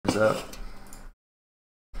up.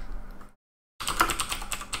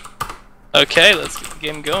 Okay, let's get the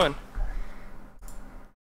game going.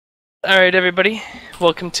 Alright everybody,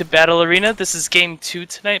 welcome to Battle Arena. This is game 2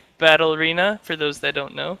 tonight. Battle Arena, for those that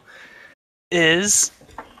don't know, is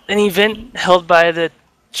an event held by the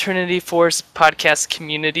Trinity Force podcast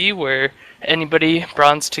community where anybody,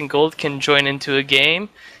 bronze to gold, can join into a game,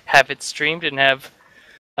 have it streamed, and have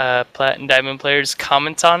plat and diamond players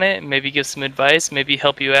comment on it, maybe give some advice, maybe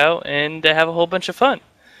help you out, and have a whole bunch of fun.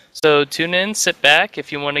 So tune in, sit back.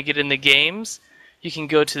 If you want to get in the games, you can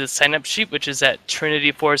go to the sign-up sheet, which is at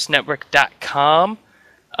trinityforcenetwork.com.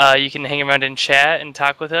 You can hang around and chat and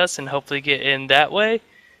talk with us and hopefully get in that way.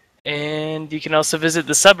 And you can also visit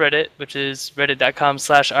the subreddit, which is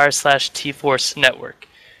reddit.com/r/tforcenetwork.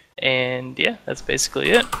 And yeah, that's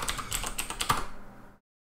basically it.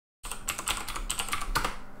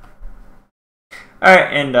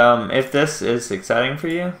 Alright, and if this is exciting for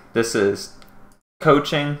you, this is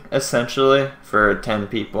coaching essentially for 10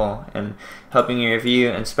 people and helping you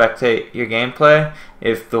review and spectate your gameplay.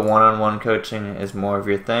 If the one-on-one coaching is more of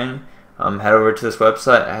your thing, head over to this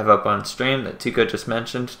website I have up on stream that Tuco just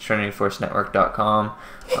mentioned, trinityforcenetwork.com.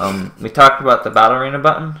 We talked about the Battle Arena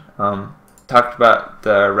button, talked about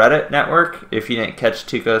the Reddit network. If you didn't catch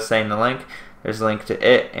Tuco saying the link, there's a link to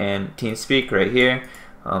it and TeamSpeak right here.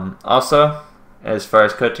 Also, as far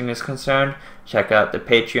as coaching is concerned, check out the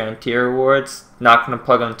Patreon tier rewards. Not going to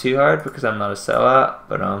plug them too hard because I'm not a sellout,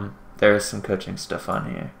 but there is some coaching stuff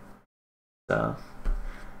on here. So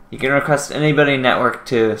you can request anybody network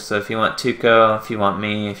too. So if you want Tuco, if you want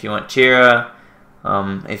me, if you want Chira,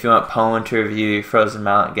 if you want Pwn to review Frozen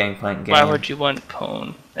Mallet Gangplank game. Why would you want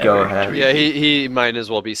Pwn? Go ahead. Yeah, he might as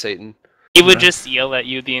well be Satan. He would just yell at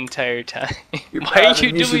you the entire time. Why are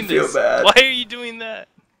you doing this? Why are you doing that?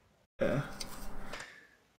 Yeah.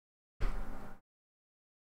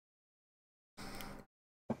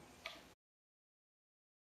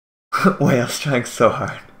 Whale's trying so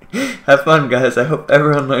hard. Have fun, guys. I hope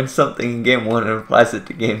everyone learns something in game 1 and applies it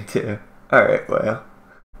to game 2. Alright, Whale.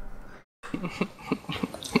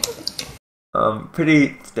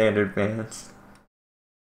 Pretty standard bans.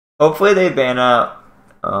 Hopefully they ban out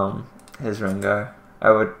his Rengar. I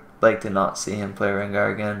would like to not see him play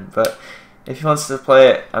Rengar again, but if he wants to play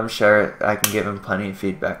it, I'm sure I can give him plenty of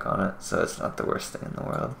feedback on it, so it's not the worst thing in the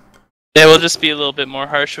world. Yeah, we'll just be a little bit more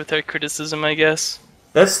harsh with our criticism, I guess.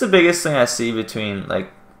 That's the biggest thing I see between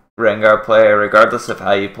like Rengar player, regardless of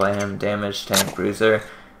how you play him, damage, tank, bruiser.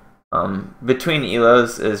 Between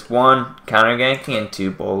elos is 1, counter ganking, and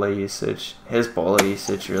 2, bola usage. His bola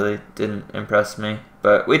usage really didn't impress me,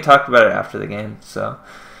 but we talked about it after the game, so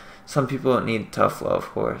some people need tough love, of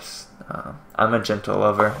course. I'm a gentle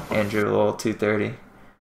lover, Andrew Lowell 230.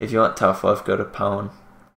 If you want tough love, go to Pwn.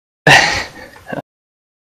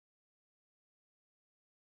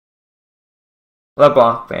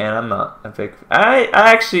 LeBlanc ban, I'm not a big... I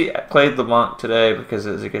actually played LeBlanc today because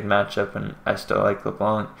it was a good matchup and I still like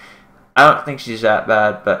LeBlanc. I don't think she's that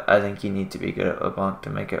bad, but I think you need to be good at LeBlanc to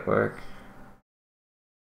make it work.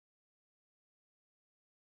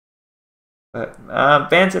 But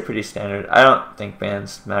bans are pretty standard. I don't think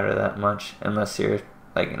bans matter that much unless you're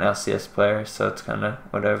like an LCS player, so it's kind of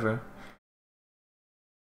whatever.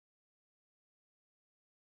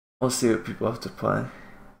 We'll see what people have to play.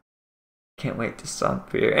 Can't wait to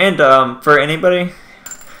stomp here. And for anybody,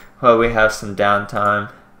 while we have some downtime,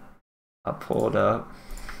 I'll pull it up.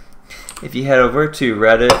 If you head over to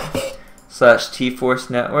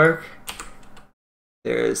Reddit/TForceNetwork,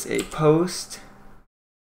 there is a post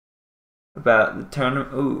about the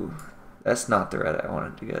tournament. Ooh, that's not the Reddit I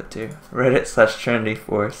wanted to go to.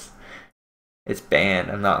 Reddit/TrinityForce. It's banned.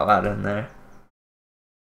 I'm not allowed in there.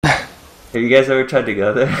 Have you guys ever tried to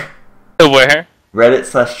go there? To where?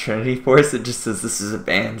 Reddit/TrinityForce. It just says this is a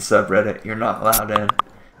banned subreddit. You're not allowed in.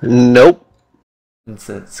 Nope. It's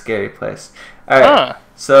a scary place. Alright,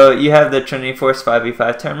 so you have the Trinity Force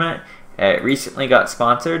 5v5 tournament. It recently got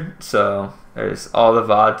sponsored, so there's all the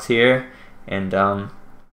VODs here. And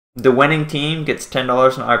the winning team gets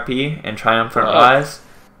 $10 in RP and Triumphant Rise.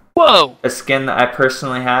 Whoa! A skin that I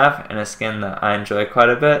personally have and a skin that I enjoy quite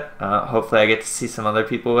a bit. Hopefully I get to see some other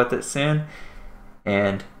people with it soon.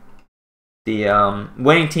 And the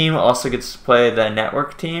winning team also gets to play the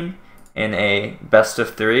network team in a best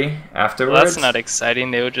of 3 afterwards. Well, that's not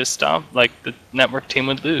exciting. They would just stomp. Like, the network team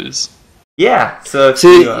would lose. Yeah, so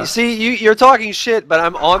if you're talking shit, but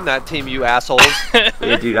I'm on that team, you assholes.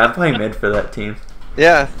 Yeah, dude, I'm playing mid for that team.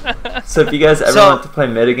 Yeah. So if you guys ever want to play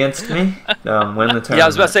mid against me, win the tournament. Yeah, I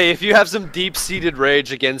was about to say, if you have some deep-seated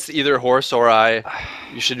rage against either Horse or I,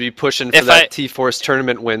 you should be pushing for that T-Force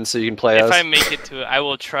tournament win so you can play us. If I make it to it, I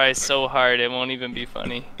will try so hard it won't even be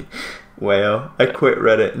funny. Whale. I quit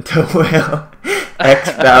Reddit until Whale.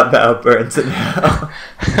 X Bow burns in hell.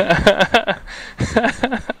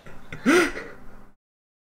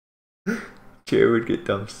 Cheer would get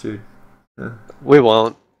dumpstered. We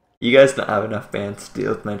won't. You guys don't have enough bans to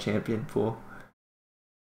deal with my champion pool.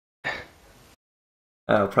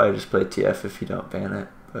 I'll probably just play TF if you don't ban it,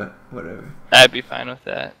 but whatever. I'd be fine with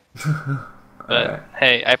that. But right.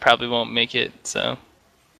 Hey, I probably won't make it, so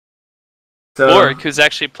Borg, who's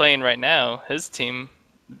actually playing right now, his team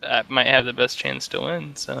might have the best chance to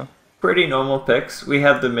win, so. Pretty normal picks. We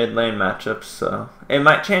have the mid lane matchups, so it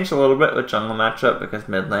might change a little bit with jungle matchup because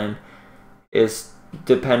mid lane is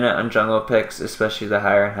dependent on jungle picks, especially the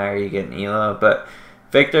higher and higher you get in elo. But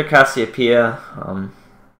Victor Cassiopeia,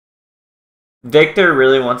 Victor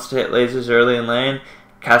really wants to hit lasers early in lane.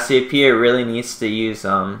 Cassiopeia really needs to use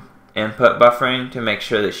input buffering to make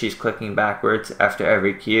sure that she's clicking backwards after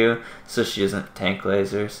every Q so she doesn't tank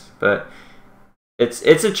lasers. But it's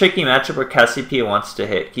a tricky matchup where Cassiopeia wants to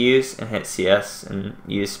hit Qs and hit CS and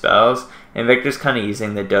use spells, and Victor's kind of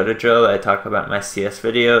using the Dota drill that I talk about in my CS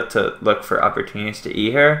video to look for opportunities to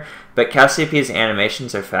E her. But Cassiopeia's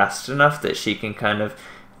animations are fast enough that she can kind of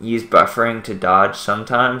use buffering to dodge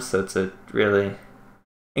sometimes, so it's a really...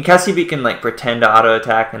 And Cassiopeia can like pretend to auto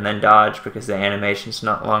attack and then dodge because the animation's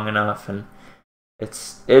not long enough, and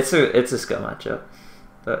it's a skill matchup.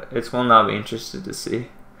 But it's one I'll be interested to see.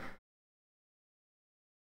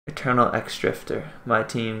 Eternal X Drifter. My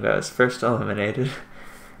team got first eliminated.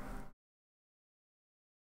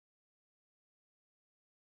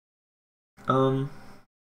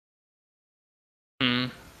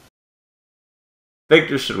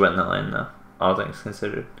 Victor should win the lane though, all things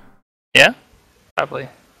considered. Yeah, probably.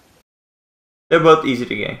 They're both easy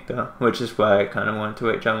to gank though, which is why I kind of wanted to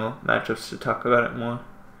wait jungle matchups to talk about it more.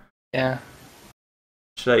 Yeah.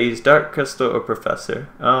 Should I use Dark Crystal or Professor?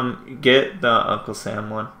 Get the Uncle Sam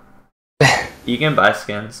one. You can buy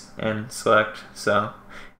skins and select, so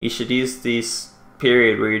you should use this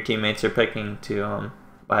period where your teammates are picking to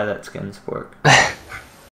buy that skin Spork.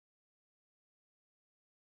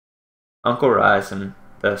 Uncle Rise and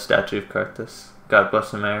the Statue of Carthus. God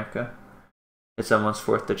bless America. It's almost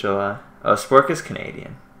 4th of July. Oh, Spork is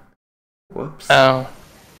Canadian. Whoops. Oh.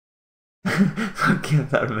 Fucking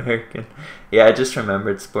that American. Yeah, I just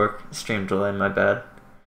remembered Spork stream delay, my bad.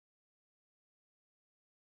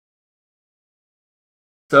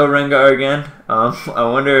 So Rengar again. I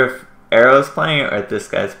wonder if Arrow's playing it or if this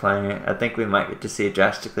guy's playing it. I think we might get to see a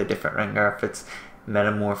drastically different Rengar if it's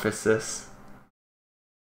Metamorphosis.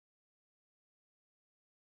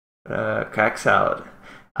 Crack Salad.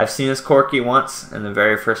 I've seen his Corki once in the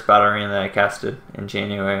very first battle arena that I casted in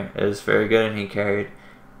January. It was very good and he carried.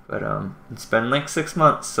 But it's been like 6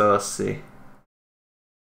 months, so let's see.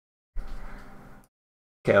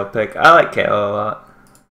 Kale pick. I like Kale a lot.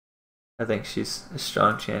 I think she's a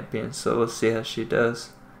strong champion, so we'll see how she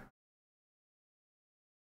does.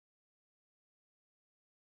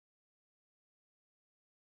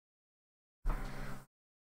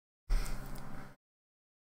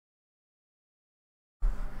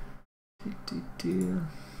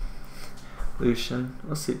 Lucian.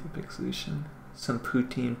 We'll see if he picks Lucian. Some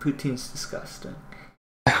poutine. Poutine's disgusting.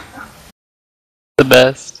 The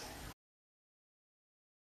best.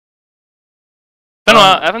 Been a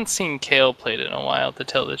while. I haven't seen Kale played in a while, to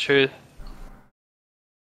tell the truth.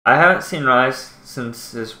 I haven't seen Rise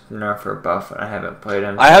since his nerf or buff, and I haven't played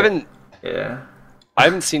him. Yeah. I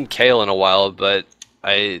haven't seen Kale in a while, but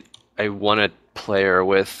I want to play her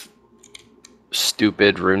with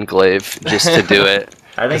stupid Runeglaive just to do it.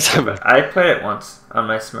 I think I played it once on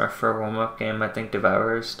my Smurf for a warm-up game. I think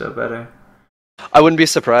Devourer is still better. I wouldn't be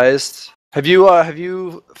surprised. Have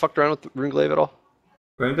you fucked around with Runeglaive at all?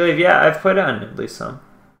 Runeglaive, yeah, I've played it on Nimbly some.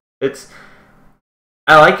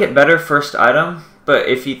 I like it better first item, but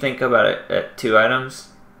if you think about it at 2 items,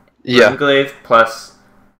 yeah. Runeglaive plus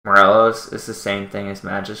Morelos is the same thing as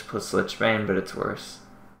Magus plus Lichbane, but it's worse.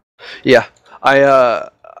 Yeah, I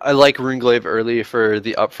like Runeglaive early for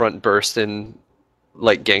the upfront burst in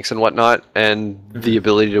like ganks and whatnot, and the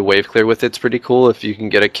ability to wave clear with it's pretty cool if you can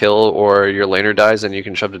get a kill or your laner dies and you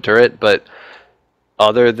can shove the turret, but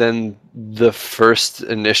other than the first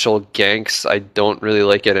initial ganks, I don't really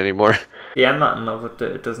like it anymore. Yeah, I'm not in love with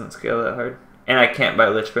it. It doesn't scale that hard. And I can't buy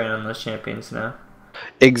Lichbane on those champions now.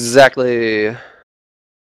 Exactly.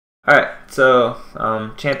 Alright, so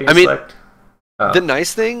champion select. Oh. The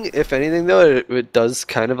nice thing, if anything, though, it does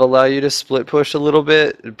kind of allow you to split push a little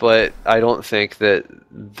bit, but I don't think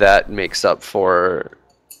that makes up for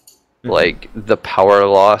like the power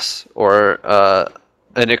loss or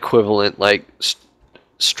an equivalent like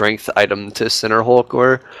strength item to Center Hulk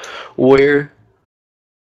or Warrior.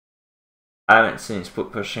 I haven't seen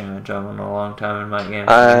split pushing in a jungle in a long time in my game.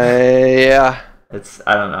 Yeah.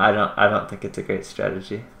 I don't know. I don't think it's a great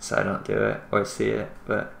strategy, so I don't do it or see it.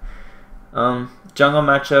 But jungle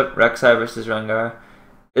matchup: Rek'Sai versus Rengar.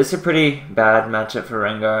 It's a pretty bad matchup for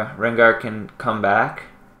Rengar. Rengar can come back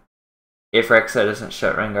if Rek'Sai doesn't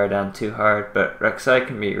shut Rengar down too hard, but Rek'Sai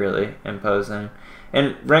can be really imposing.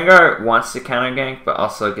 And Rengar wants to counter gank, but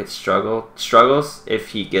also gets struggles if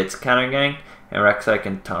he gets counter ganked, and Rek'Sai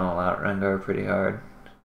can tunnel out Rengar pretty hard.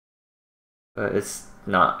 But it's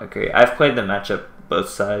not a great. I've played the matchup both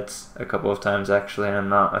sides a couple of times actually, and I'm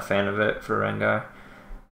not a fan of it for Rengar.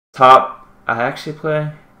 Top, I actually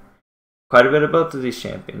play quite a bit of both of these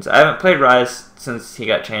champions. I haven't played Rise since he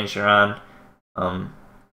got changed around.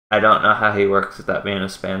 I don't know how he works with that being a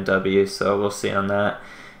spam W, so we'll see on that.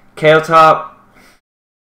 Kayle top,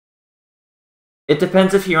 it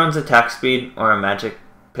depends if he runs attack speed or a magic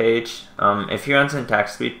page. If he runs an attack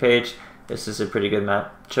speed page, this is a pretty good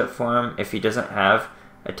matchup for him. If he doesn't have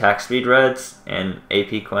attack speed reds and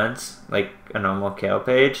AP Quints, like a normal Kayle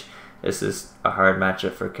page, this is a hard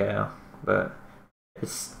matchup for Kayle. But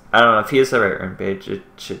I don't know, if he has the right rune page, it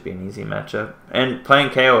should be an easy matchup. And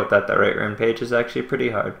playing Kayle without that right rune page is actually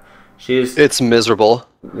pretty hard. It's miserable.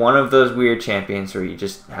 One of those weird champions where you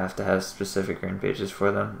just have to have specific rune pages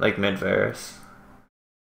for them, like Mid-Varus.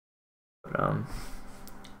 But,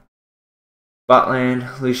 bot lane,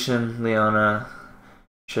 Lucian, Leona,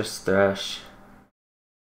 Triss, Thresh.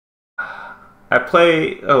 I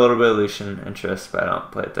play a little bit of Lucian and Triss, but I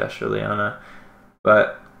don't play Thresh or Leona.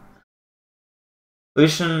 But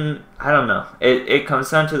Lucian, I don't know. It comes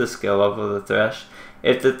down to the skill level of the Thresh.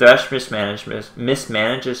 If the Thresh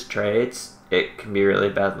mismanages trades, it can be really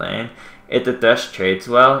bad lane. If the Thresh trades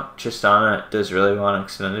well, Tristana does really well on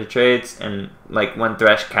extended trades, and like when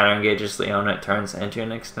Thresh counter engages Leona, it turns into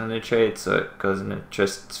an extended trade, so it goes into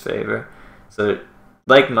Trist's favor. So,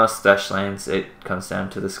 like most Thresh lanes, it comes down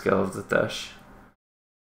to the skill of the Thresh.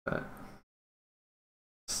 But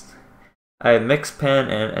I have mixed pen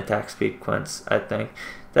and attack speed Quints, I think.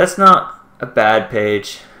 That's not a bad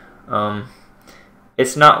page.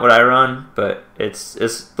 It's not what I run, but it's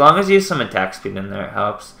as long as you have some attack speed in there, it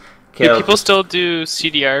helps. Do people still do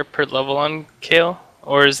CDR per level on Kayle?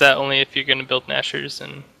 Or is that only if you're going to build Nashers?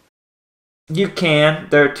 And you can.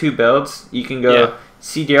 There are two builds. You can go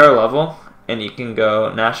CDR level, and you can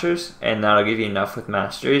go Nashers, and that'll give you enough with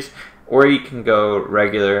Masteries. Or you can go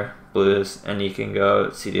regular blues, and you can go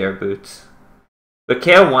CDR boots. But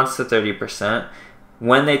Kayle wants the 30%.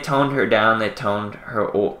 When they toned her down, they toned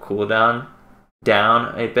her ult cooldown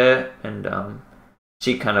down a bit, and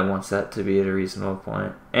she kind of wants that to be at a reasonable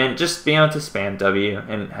point. And just being able to spam W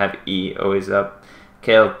and have E always up,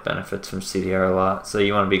 Kayle benefits from CDR a lot, so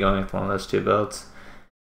you want to be going with one of those two builds.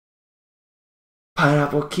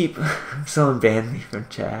 Pineapple, keep... Someone banned me from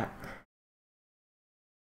chat.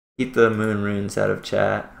 Keep the moon runes out of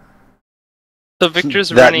chat. So Victor's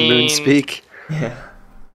that running moon speak. Yeah.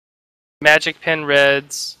 Magic Pen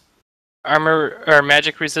reds, armor or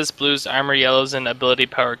magic resist blues, armor yellows, and ability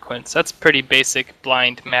power Quints. That's pretty basic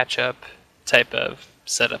blind matchup type of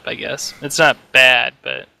setup, I guess. It's not bad,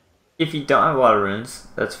 but if you don't have a lot of runes,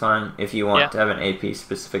 that's fine. If you want to have an AP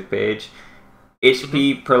specific page,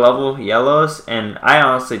 HP per level yellows, and I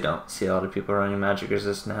honestly don't see a lot of people running magic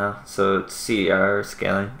resist now. So CDR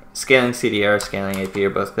scaling CDR, scaling AP are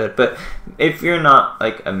both good. But if you're not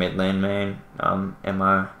like a mid lane main,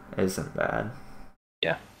 MR isn't bad.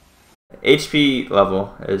 Yeah. HP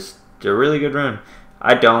level is a really good rune.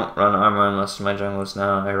 I don't run armor in most of my jungles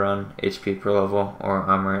now. I run HP per level or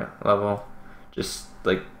armor level. Just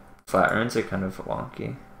like flat runes are kind of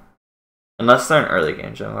wonky. Unless they're an early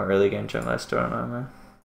game jungle. Early game jungle I still run armor.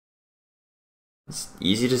 It's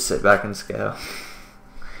easy to sit back and scale.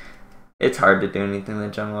 It's hard to do anything in the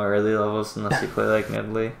jungle or early levels unless you play like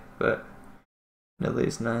Nidalee, but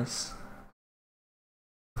Nidalee's nice.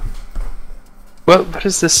 what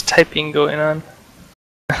is this typing going on?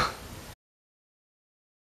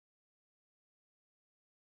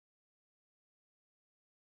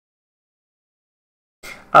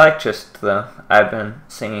 I like Trist though. I've been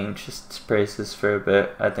singing Trist's praises for a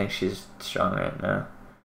bit. I think she's strong right now.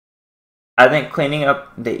 I think cleaning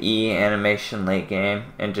up the E animation late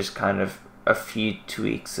game and just kind of a few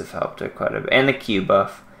tweaks have helped her quite a bit. And the Q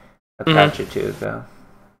buff a patch or two ago.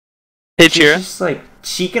 Hey, She's Chira. just like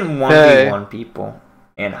She can 1v1 people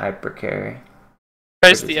and hyper carry.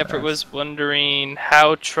 Price the effort was wondering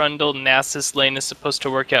how Trundle Nasus lane is supposed to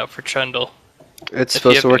work out for Trundle. It's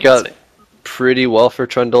supposed to work out pretty well for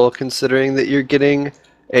Trundle, considering that you're getting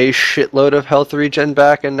a shitload of health regen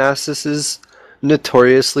back, and Nasus is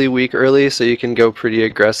notoriously weak early, so you can go pretty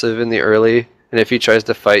aggressive in the early. And if he tries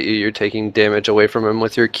to fight you, you're taking damage away from him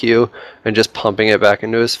with your Q and just pumping it back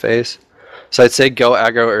into his face. So I'd say go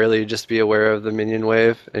aggro early, just be aware of the minion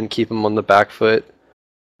wave and keep him on the back foot.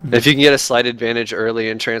 If you can get a slight advantage early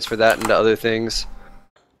and transfer that into other things,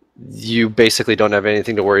 you basically don't have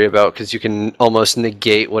anything to worry about because you can almost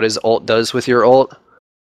negate what his ult does with your ult.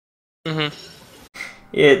 Mm-hmm.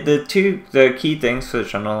 Yeah, the key things for the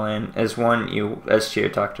Trundle lane is one, you, as Cheer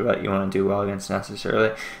talked about, you want to do well against Nasus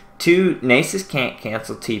early. Two, Nasus can't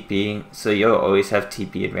cancel TP, so you'll always have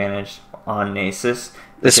TP advantage on Nasus.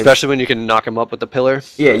 Especially when you can knock him up with the pillar.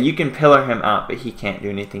 Yeah, you can pillar him out, but he can't do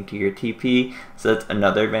anything to your TP, so that's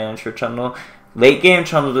another advantage for Trundle. Late game,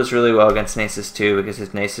 Trundle does really well against Nasus too, because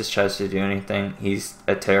if Nasus tries to do anything, he's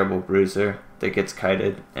a terrible bruiser that gets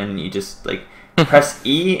kited, and you just, like, press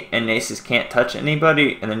E, and Nasus can't touch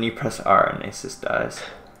anybody, and then you press R, and Nasus dies.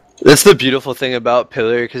 That's the beautiful thing about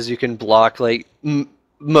pillar, because you can block, like,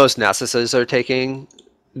 most Nasuses are taking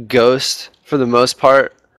Ghost for the most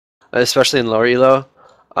part, especially in lower elo.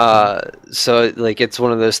 So like it's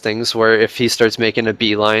one of those things where if he starts making a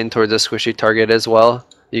beeline towards a squishy target as well,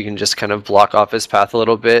 you can just kind of block off his path a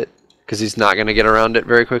little bit because he's not going to get around it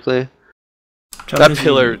very quickly. That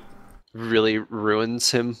pillar really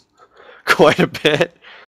ruins him quite a bit.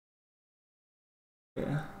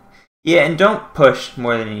 Yeah, and don't push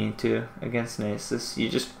more than you need to against Nasus. You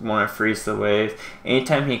just want to freeze the wave.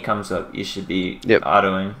 Anytime he comes up, you should be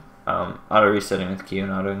autoing, auto resetting with Q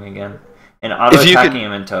and autoing again. And auto-attacking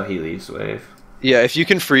him until he leaves wave. Yeah, if you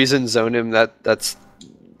can freeze and zone him, that's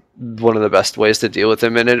one of the best ways to deal with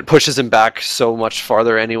him. And it pushes him back so much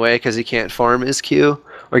farther anyway, because he can't farm his Q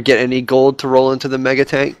or get any gold to roll into the Mega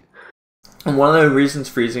Tank. And one of the reasons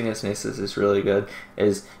freezing his Nasus is really good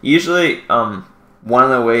is usually one of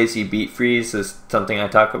the ways you beat freeze is something I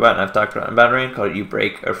talk about, and I've talked about in Battle Arena, called you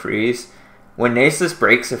break a freeze. When Nasus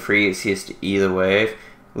breaks a freeze, he has to E the wave.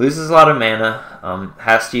 Loses a lot of mana,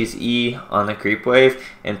 has to use E on the creep wave,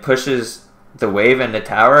 and pushes the wave into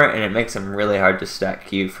tower, and it makes him really hard to stack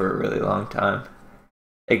Q for a really long time.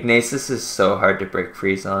 Nasus is so hard to break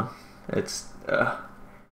freeze on. It's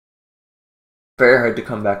very hard to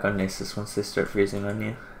come back on Nasus once they start freezing on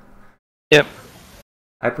you. Yep.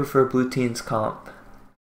 I prefer Blue Team's comp.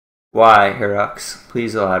 Why, Herux?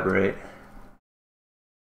 Please elaborate.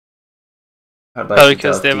 Probably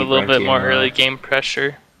because they have a little bit more early game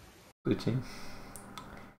pressure. Blue Team.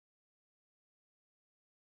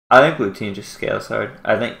 I think Blue Team just scales hard.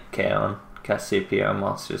 I think KO and Cassiopeia are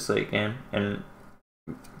monsters late game, and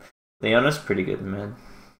Leona's pretty good in mid.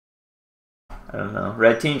 I don't know.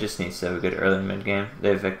 Red Team just needs to have a good early mid game. They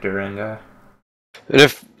have Victor Rengar. And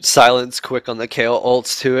if Silence quick on the KO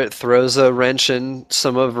ults to it, throws a wrench in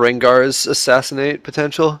some of Rengar's assassinate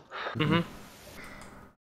potential. Mm-hmm.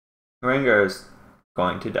 Rengar is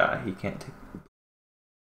going to die. He can't take.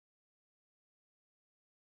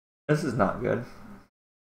 This is not good.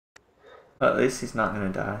 But at least he's not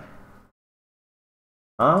going to die.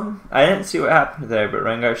 I didn't see what happened there, but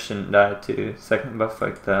Rengar shouldn't die too. Second buff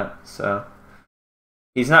like that, so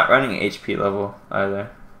he's not running HP level either.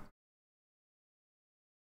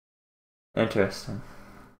 Interesting.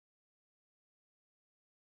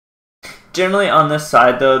 Generally on this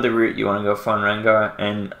side though, the route you want to go for on Rengar,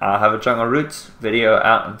 and I'll have a Jungle Roots video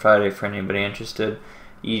out on Friday for anybody interested.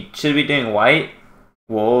 You should be doing white,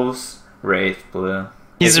 wolves, wraith, blue.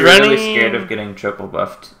 He's if you're running... really scared of getting triple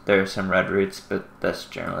buffed, there are some red roots, but that's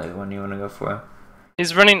generally the one you want to go for.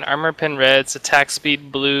 He's running armor pen reds, attack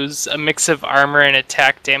speed blues, a mix of armor and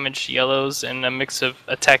attack damage yellows, and a mix of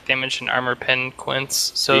attack damage and armor pen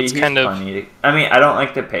quints. So it's kind of... I mean, I don't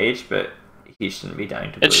like the page, but he shouldn't be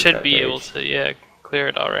dying to blue. It should be able to, clear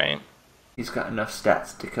it alright. He's got enough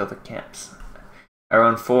stats to kill the camps. I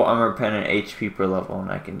run full armor pen and HP per level,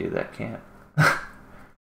 and I can do that camp.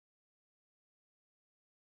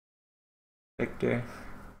 Victor.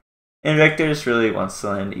 And Victor just really wants to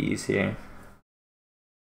land ease here.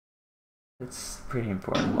 It's pretty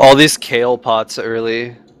important. All these kale pots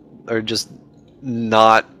early are just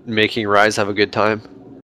not making Ryze have a good time.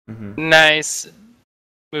 Mm-hmm. Nice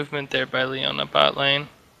movement there by Leona bot lane.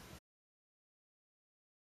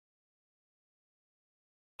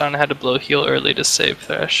 Don had to blow heal early to save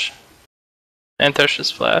Thresh. And Thresh's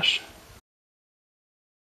flash.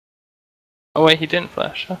 Oh wait, he didn't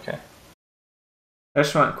flash. Okay.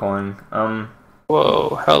 Thresh went coin.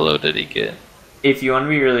 Whoa, how low did he get? If you want to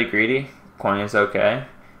be really greedy, coin is okay.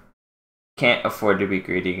 Can't afford to be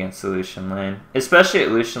greedy against the Lucian lane, especially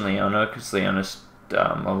at Lucian Leona, because Leona's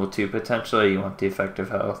level 2 potentially. You want the effective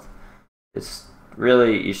health. It's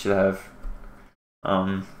really, you should have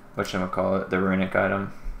whatchamacallit, the runic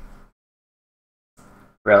item.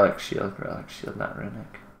 Relic shield, not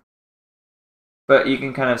runic. But you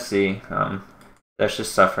can kind of see that's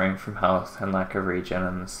just suffering from health and lack of regen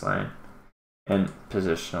in this lane, and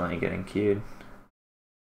positionally getting queued.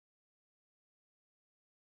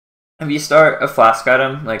 If you start a flask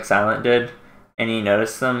item like Silent did, and you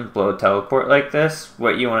notice them blow teleport like this,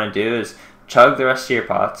 what you want to do is chug the rest of your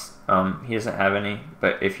pots. He doesn't have any,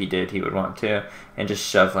 but if he did, he would want to, and just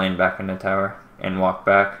shove lane back into tower and walk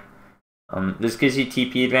back. This gives you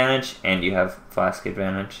TP advantage, and you have flask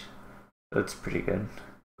advantage. That's pretty good.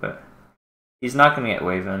 But he's not going to get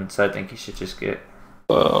wave in, so I think he should just get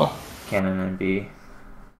cannon and B.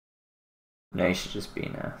 No, he should just B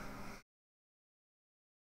now.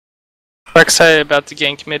 Rek'Sai about to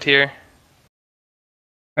gank mid here.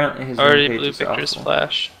 Apparently his already rune blew page is Victor's awful.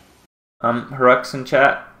 flash. Harux in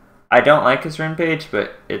chat. I don't like his rune page,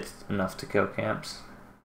 but it's enough to kill camps.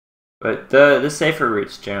 But the safer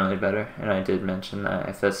route's generally better, and I did mention that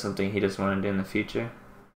if that's something he doesn't want to do in the future.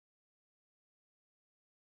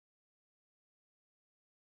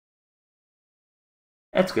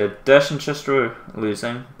 That's good. Dash and Chester were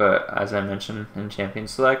losing, but as I mentioned in Champion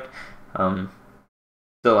Select,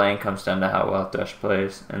 the lane comes down to how well Dash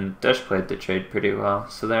plays, and Dash played the trade pretty well,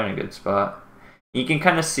 so they're in a good spot. You can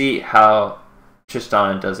kind of see how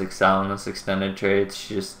Tristana does excel in those extended trades.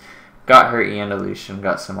 She just got her E into Lucian,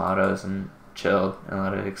 got some autos, and chilled and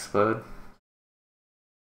let it explode.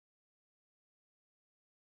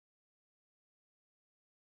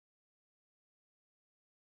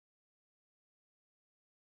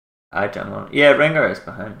 I don't know. Yeah, Rengar is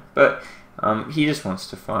behind, but he just wants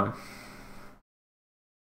to farm.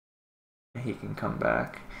 He can come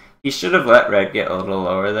back. He should have let Red get a little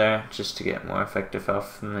lower there, just to get more effective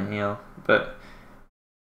health from the heal, but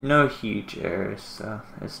no huge errors, so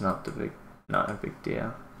it's not a big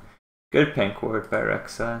deal. Good pink ward by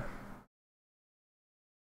Rek'Sai.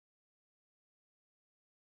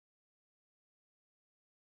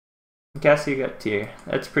 Cassio got tier.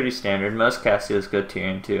 That's pretty standard. Most Cassios go tier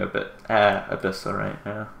into Abyssal right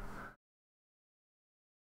now.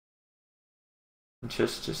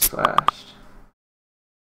 Just flashed.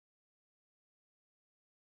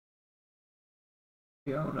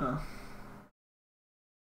 Yo, no.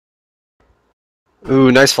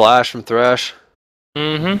 Ooh, nice flash from Thresh.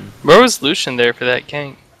 Where was Lucian there for that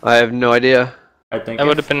gank? I have no idea. I think that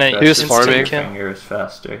would have been a he was farming. Finger was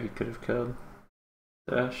faster. He could have killed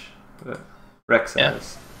Thresh, but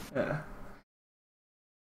Rek'Sai. Yeah.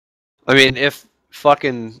 I mean, if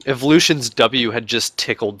Lucian's W had just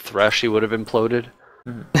tickled Thresh, he would have imploded.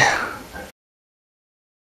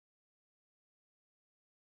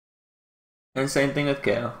 And same thing with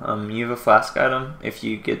Gale. You have a flask item. If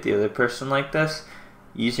you get the other person like this,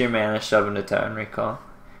 use your mana, shove into tower, and recall.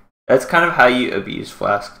 That's kind of how you abuse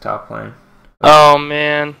flask top lane. Oh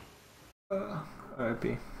man.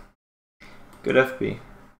 RIP. Good FB.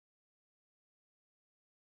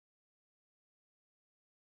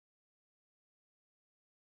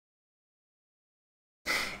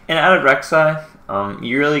 And out of Rek'Sai,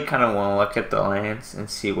 you really kind of want to look at the lanes and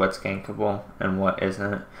see what's gankable and what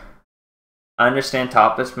isn't. I understand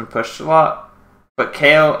top has been pushed a lot, but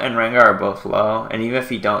KO and Rengar are both low, and even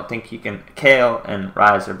if you don't think you can... KO and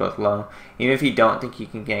Ryze are both low. Even if you don't think you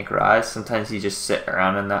can gank Ryze, sometimes you just sit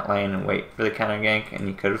around in that lane and wait for the counter gank, and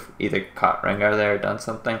you could have either caught Rengar there or done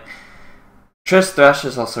something. Triss Thresh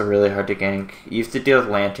is also really hard to gank. You have to deal with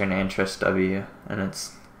Lantern and Triss W, and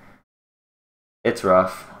it's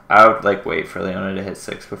rough. I would wait for Leona to hit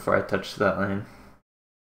 6 before I touched that lane.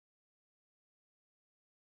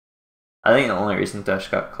 I think the only reason Dash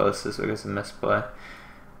got close is because of misplay.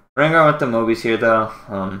 Rengar with the Mobies here though.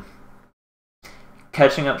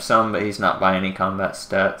 Catching up some, but he's not by any combat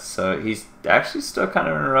stats, so he's actually still kind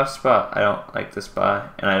of in a rough spot. I don't like this buy,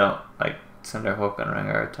 and I don't like Cinderhulk and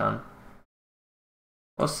Rengar a ton.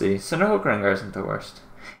 We'll see. Cinderhulk Rengar isn't the worst.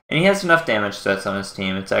 And he has enough damage stats on his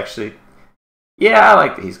team. It's actually... Yeah, I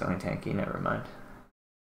like that he's going tanky, never mind.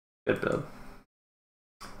 Good build.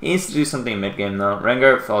 He needs to do something mid-game though.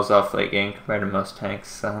 Rengar falls off late game compared to most tanks,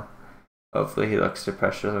 so hopefully he looks to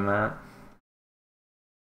pressure them out.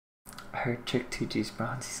 I heard Chick 2G's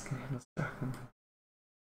bronzy skin was dark.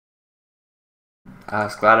 I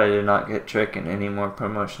was glad I did not get Trick in any more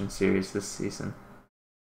promotion series this season.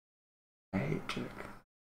 I hate Trick.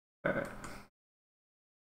 Alright.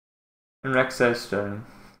 And Rek'Sai starting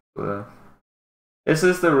blue. This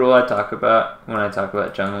is the rule I talk about when I talk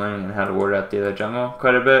about jungling and how to ward out the other jungle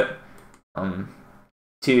quite a bit.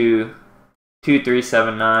 2, 3,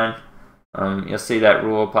 7, 9. You'll see that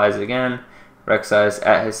rule applies again. Rek'Sai is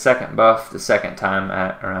at his second buff, the second time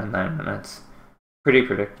at around 9 minutes. Pretty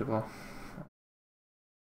predictable.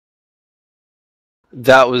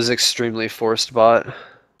 That was extremely forced bot.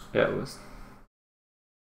 Yeah, it was.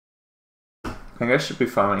 I think I should be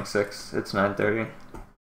farming 6. It's 9:30.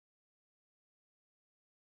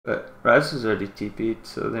 But Rise is already TP'd,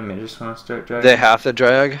 so they may just want to start dragging. They have to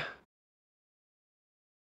drag.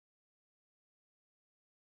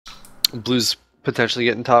 Blue's potentially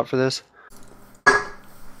getting top for this.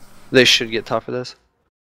 They should get top for this.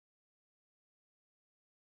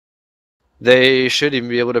 They should even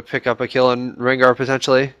be able to pick up a kill on Rengar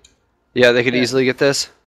potentially. Yeah, they could easily get this.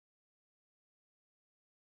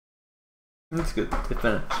 That's good. They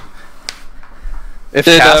finished. If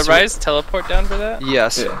Did Rise teleport down for that?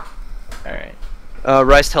 Yes. Yeah. Alright.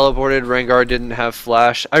 Rise teleported, Rengar didn't have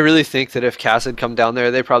flash. I really think that if Cass had come down there,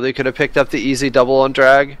 they probably could have picked up the easy double on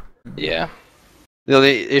drag. Yeah. The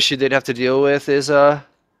only issue they'd have to deal with is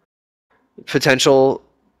potential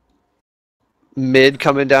mid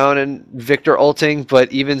coming down and Victor ulting, but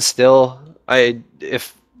even still,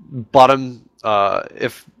 if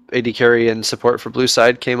AD carry and support for blue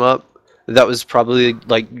side came up, that was probably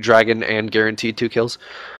like dragon and guaranteed 2 kills.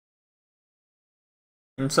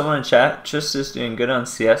 And someone in chat, Trist is doing good on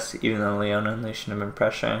CS, even though Leona and Lucian have been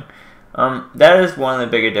pressuring. That is one of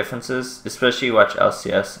the bigger differences, especially you watch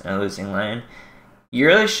LCS and losing lane. You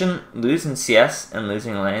really shouldn't lose in CS and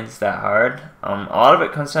losing lanes that hard. A lot of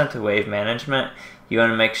it comes down to wave management. You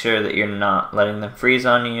want to make sure that you're not letting them freeze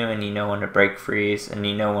on you, and you know when to break freeze, and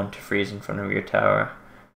you know when to freeze in front of your tower.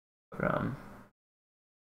 But,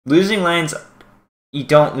 losing lanes, you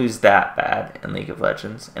don't lose that bad in League of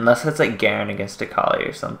Legends, unless it's like Garen against Akali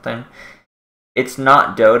or something. It's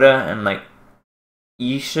not Dota, and like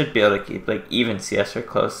you should be able to keep like even CS or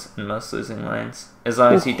close in most losing lanes, as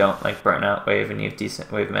long as you don't like burn out wave and you have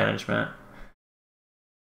decent wave management.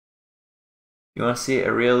 You want to see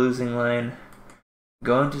a real losing lane?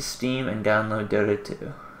 Go into Steam and download Dota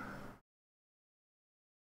 2.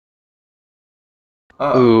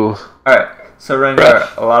 Oh. Ooh. Alright, so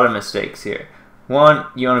Rengar, a lot of mistakes here. 1,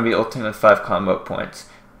 you want to be ulting with 5 combo points.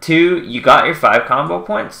 2, you got your 5 combo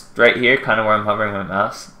points right here, kind of where I'm hovering my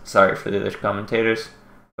mouse. Sorry for the other commentators.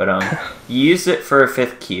 But you used it for a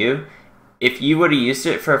 5th Q. If you would have used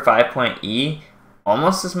it for a 5-point E,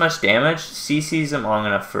 almost as much damage. CC's them long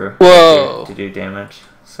enough for Whoa. to do damage.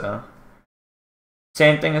 So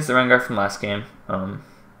same thing as the Rengar from last game.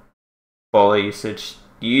 Bola usage.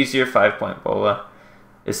 You use your 5-point Bola.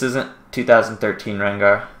 This isn't 2013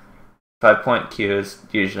 Rengar. 5-point Q is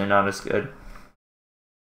usually not as good.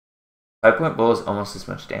 5-point Bola is almost as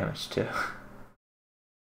much damage too.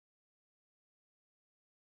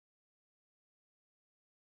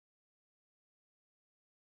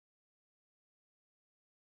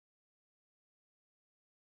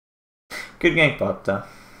 Good gank bot though.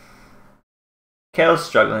 Kale's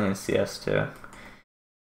struggling in CS too.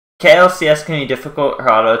 Kale CS can be difficult.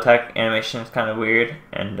 Her auto attack animation is kind of weird,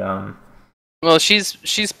 and well,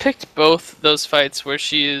 she's picked both those fights where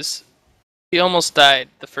she almost died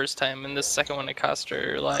the first time, and the second one it cost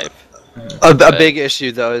her life. A big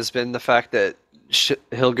issue though has been the fact that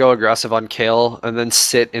he'll go aggressive on Kale and then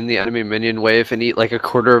sit in the enemy minion wave and eat like a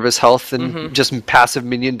quarter of his health and just passive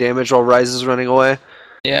minion damage while Ryze is running away.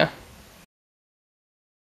 Yeah.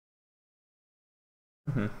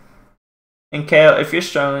 And Kale, if you're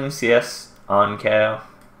struggling CS on Kale,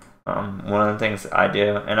 one of the things I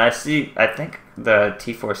do, and I think the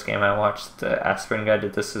T-Force game I watched, the Aspirin guy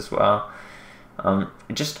did this as well.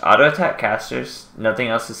 Just auto attack casters. Nothing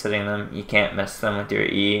else is hitting them. You can't miss them with your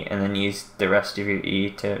E, and then use the rest of your E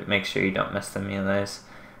to make sure you don't miss the melees.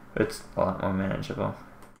 But it's a lot more manageable.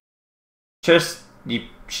 You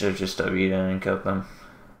should have just W'd in and killed them.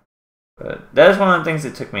 But that is one of the things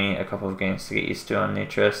that took me a couple of games to get used to on new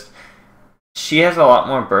Trist. She has a lot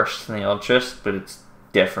more burst than the old Trist, but it's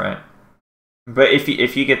different. But if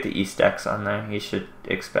you get the E stacks on there, you should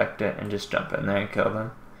expect it and just jump in there and kill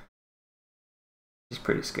them. She's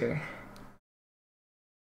pretty scary.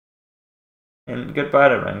 And goodbye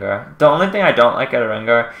to Rengar. The only thing I don't like out of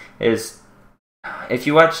Rengar is if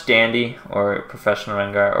you watch Dandy or Professional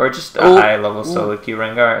Rengar or just a high level solo queue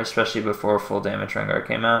Rengar, especially before full damage Rengar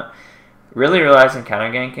came out, really relies on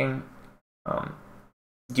counter ganking.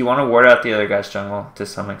 Do you want to ward out the other guy's jungle to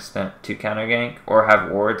some extent to counter gank, or have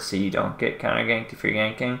wards so you don't get counter ganked if you're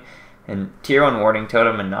ganking? And tier 1 warding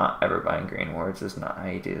totem and not ever buying green wards is not how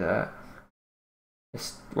you do that.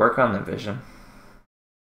 Just work on the vision.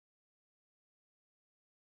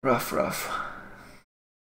 Rough.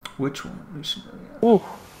 Which one? Ooh.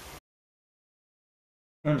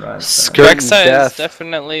 And Rise. Skirt and Rek'Sai is Death.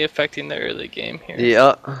 definitely affecting the early game here.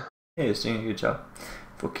 Yeah. Hey, he's doing a good job.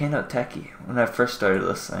 Volcano Techie. When I first started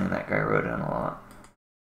listening, that guy wrote in a lot.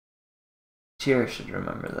 Cheer should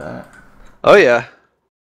remember that. Oh yeah.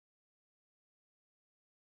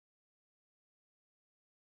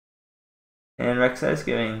 And Rek'Sai's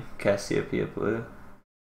giving Cassiopeia blue.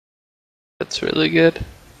 That's really good.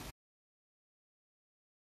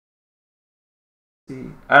 See,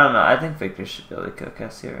 I don't know. I think Victor should be able to kill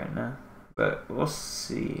Cassia right now, but we'll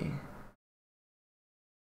see.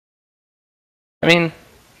 I mean,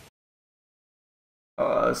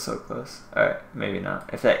 Oh, that was so close. All right, maybe not.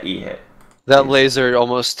 If that E hit. That laser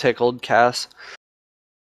almost tickled Cass.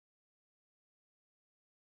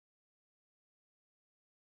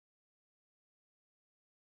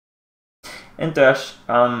 And Thresh,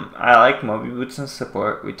 I like Moby Boots and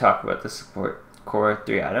support. We talk about the support core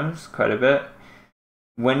 3 items quite a bit.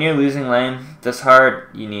 When you're losing lane this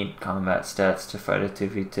hard, you need combat stats to fight a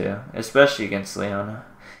 2v2, especially against Leona.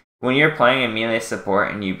 When you're playing a melee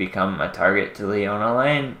support and you become a target to Leona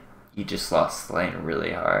lane, you just lost the lane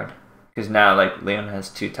really hard. Because now, like, Leona has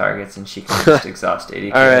 2 targets and she can just exhaust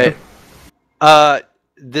 80. Alright.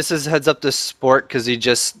 This is heads up to Sport because he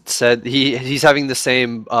just said he's having the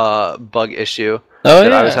same bug issue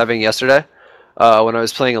that I was having yesterday when I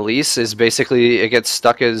was playing Elise. Is basically it gets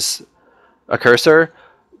stuck as a cursor.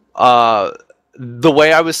 The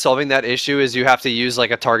way I was solving that issue is you have to use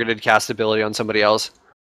like a targeted cast ability on somebody else.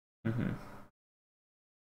 Mm-hmm.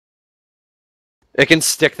 It can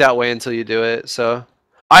stick that way until you do it. So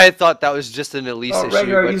I thought that was just an Elise issue.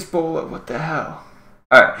 Rengar used Bola. What the hell?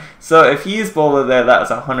 Alright, so if he used Bola there, that was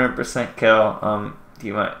 100% kill.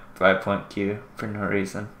 He went 5-point Q for no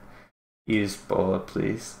reason. Use Bola,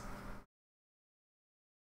 please.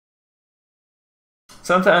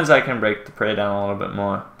 Sometimes I can break the prey down a little bit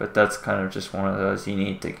more, but that's kind of just one of those you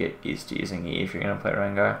need to get used to using E if you're going to play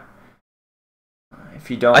Rengar.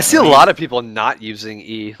 If you don't, I see a lot of people not using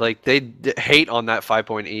E. Like, they hate on that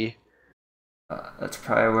 5-point E. That's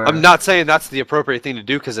probably where... I'm not saying that's the appropriate thing to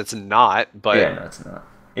do because it's not, but... Yeah, no, it's not.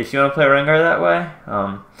 If you want to play Rengar that way,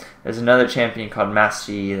 there's another champion called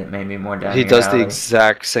Master Yi that may be more down He does the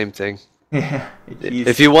exact same thing. Yeah.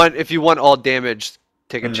 If you want all damage,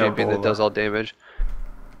 take a And champion no that does all damage.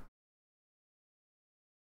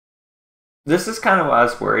 This is kind of what I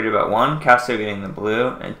was worried about. 1, Cassio getting the blue,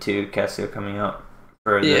 and 2, Cassio coming out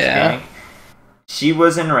for this gank. She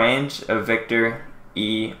was in range of Victor,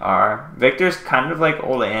 E, R. Victor's kind of like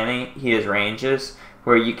old Annie. He has ranges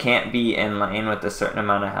where you can't be in lane with a certain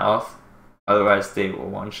amount of health, otherwise they will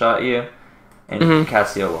one-shot you. And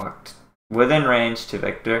Cassio walked within range to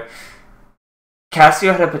Victor.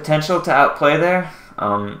 Cassio had a potential to outplay there.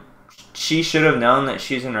 She should have known that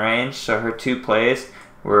she's in range, so her 2 plays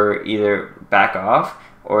were either back off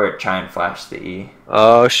or try and flash the E.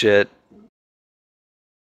 Oh shit.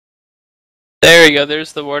 There we go,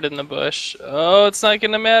 there's the ward in the bush. Oh, it's not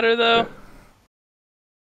gonna matter though.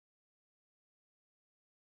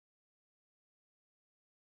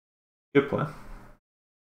 Good play.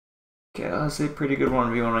 Okay, that's a pretty good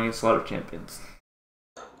 1v1 against a lot of champions.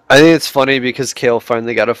 I think it's funny because Kale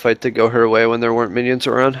finally got a fight to go her way when there weren't minions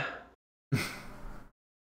around.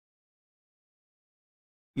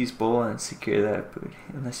 Use Bola and secure that booty,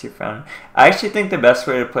 unless you're found. I actually think the best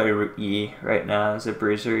way to play E right now is a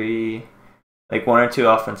Bruiser E. Like 1 or 2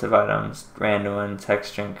 offensive items, Randuin,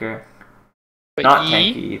 Hex Drinker. But Not E?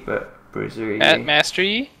 tanky, but Bruiser E. At Master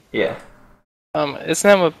E? Yeah. Isn't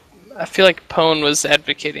that what... I feel like Pone was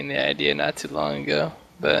advocating the idea not too long ago,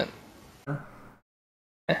 but...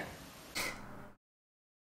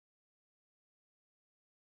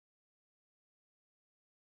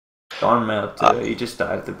 Dawn Mail too. You just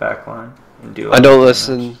dive the back line and do. I don't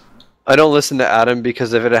listen to Adam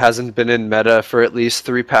because if it hasn't been in meta for at least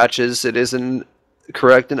 3 patches, it isn't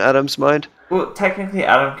correct in Adam's mind. Well, technically,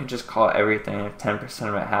 Adam can just call everything. If 10%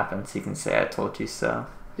 of it happens, he can say, "I told you so."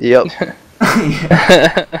 Yep.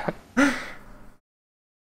 That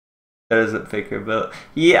is a faker build.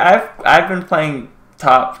 Yeah, I've been playing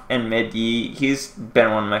top and mid Yi. He's been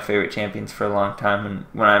one of my favorite champions for a long time, and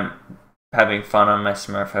when I'm having fun on my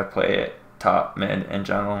Smurf, I play it top, mid, and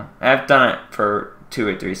jungle. I've done it for 2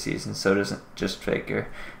 or 3 seasons, so it isn't just faker.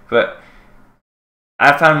 But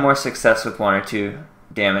I found more success with 1 or 2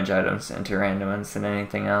 damage items into randoms than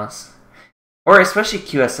anything else. Or especially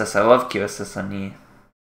QSS. I love QSS on E.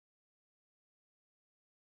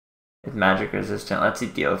 It's magic resistant. Lets you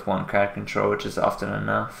deal with 1 crowd control, which is often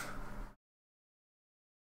enough.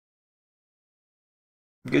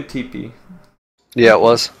 Good TP. Yeah, it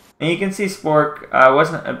was. And you can see Spork. I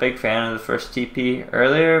wasn't a big fan of the first TP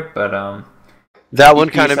earlier, but that one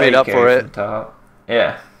kind of made up for it. Top.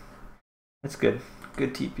 Yeah, that's good.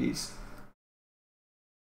 Good TPs.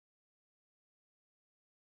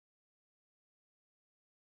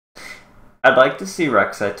 I'd like to see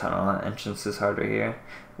Rek'Sai tunnel entrances harder here.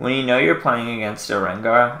 When you know you're playing against a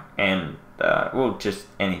Rengar and well, just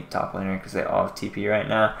any top laner because they all have TP right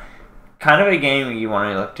now. Kind of a game you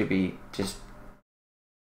want to look to be just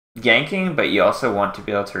ganking, but you also want to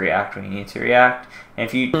be able to react when you need to react. And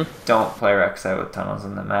if you don't play Rek'Sai with tunnels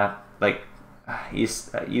on the map, like you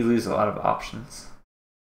lose a lot of options.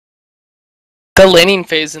 The laning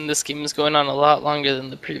phase in this game is going on a lot longer than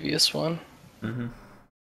the previous one.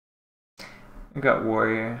 We got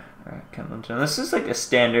Warrior. Alright, Kendall Jim. This is like a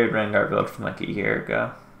standard Rengar build from like a year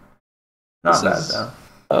ago. Not bad though.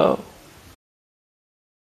 Oh.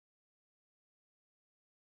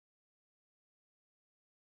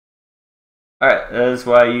 Alright, that is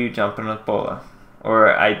why you jump in with Bola.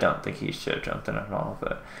 Or I don't think he should have jumped in at all,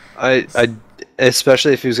 but I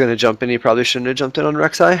especially if he was gonna jump in, he probably shouldn't have jumped in on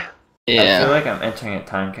Rek'Sai. Yeah. I feel like I'm entering a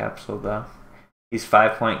time capsule though. He's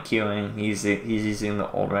 5-point queuing, he's using the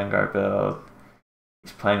old Rengar build.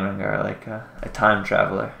 He's playing Rengar like a time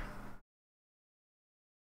traveler.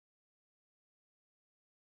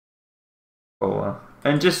 Oh well.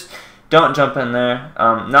 And just don't jump in there.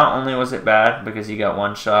 Not only was it bad because you got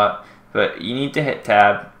one shot, but you need to hit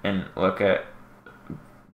tab and look at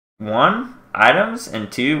 1, items,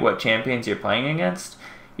 and 2, what champions you're playing against.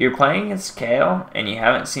 You're playing against Kayle, and you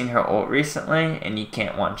haven't seen her ult recently, and you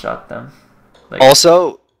can't one-shot them. Like,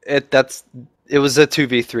 also, it was a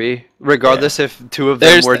 2v3. Regardless if two of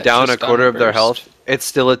them were down a quarter of their health, it's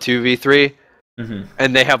still a 2v3.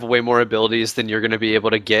 And they have way more abilities than you're going to be able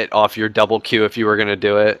to get off your double Q if you were going to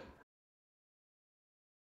do it.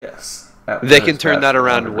 Yes. They can turn that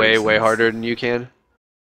around way harder than you can.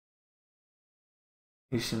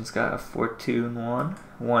 Yushin's got a 4-2-1.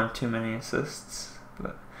 1 too many assists.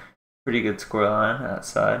 But pretty good scoreline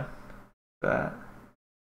outside that.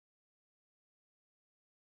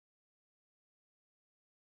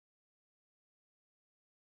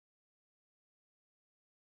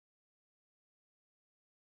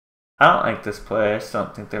 I don't like this play. I just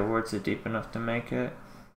don't think their wards are deep enough to make it.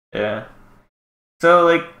 Yeah. So,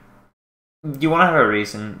 like, you want to have a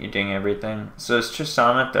reason you're doing everything. So, is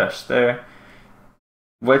Tristana Thresh there?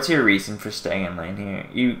 What's your reason for staying in lane here?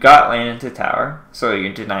 You got lane into tower, so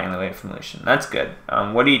you're denying the wave from Lucian. That's good.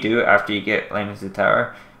 What do you do after you get lane into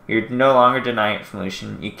tower? You're no longer denying it from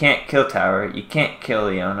Lucian. You can't kill tower. You can't kill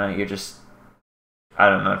Leona. You're just, I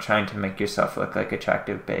don't know, trying to make yourself look like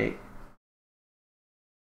attractive bait.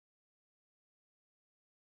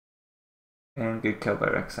 And good kill by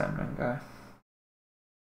Rek'Sai and Rengar.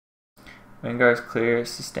 Rengar is clear,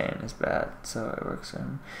 sustain is bad, so it works for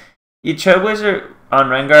him. You Trailblazer on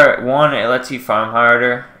Rengar, 1, it lets you farm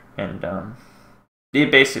harder, and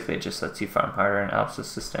it basically just lets you farm harder and helps with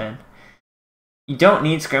sustain. You don't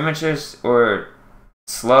need skirmishers or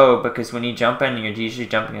slow, because when you jump in, you're usually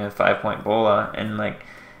jumping in a 5-point bola, and like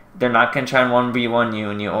they're not going to try and 1v1 you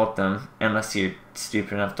when you ult them, unless you're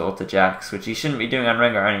stupid enough to ult the Jax, which you shouldn't be doing on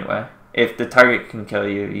Rengar anyway. If the target can kill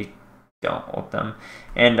you, you don't ult them.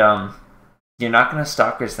 And you're not going to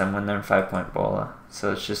stalkers them when they're in 5-point bola.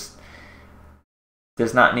 So it's just,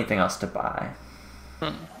 there's not anything else to buy.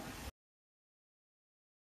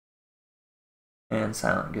 And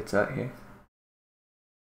Silent gets out here.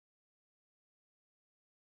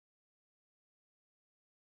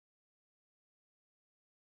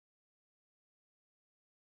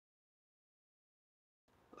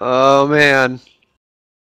 Oh man.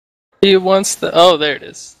 He wants the... Oh, there it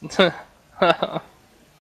is.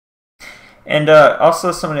 And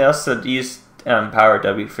also somebody else that used Power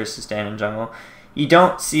W for sustain in jungle. You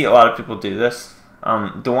don't see a lot of people do this.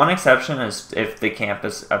 The one exception is if the camp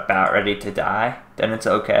is about ready to die, then it's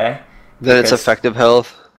okay. Then it's effective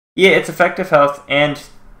health. Yeah, it's effective health, and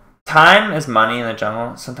time is money in the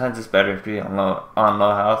jungle. Sometimes it's better to be on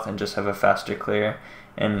low health and just have a faster clear.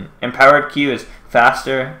 And empowered Q is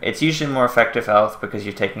faster. It's usually more effective health because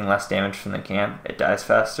you're taking less damage from the camp. It dies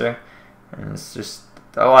faster, and it's just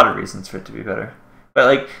a lot of reasons for it to be better. But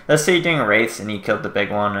like, let's say you're doing a race and you killed the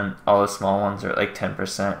big one, and all the small ones are at like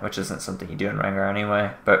 10%, which isn't something you do in Rengar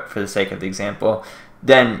anyway. But for the sake of the example,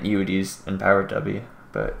 then you would use empowered W,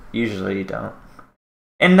 but usually you don't.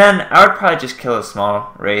 And then I would probably just kill a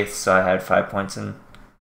small wraith so I had 5 points in,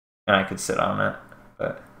 and I could sit on it.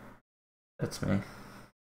 But that's me.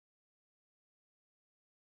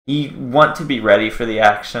 You want to be ready for the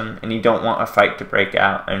action, and you don't want a fight to break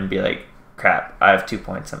out and be like crap, I have 2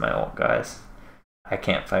 points in my ult, guys. I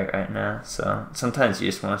can't fight right now, so sometimes you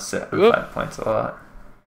just want to sit on 5 points a lot.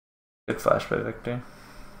 Good flash by Victor.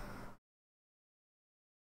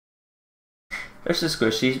 There's the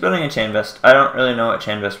Squishy. He's building a Chain Vest. I don't really know what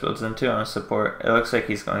Chain Vest builds into on a support. It looks like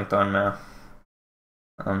he's going Thornmail.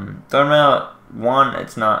 Thornmail, 1,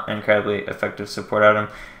 it's not an incredibly effective support item.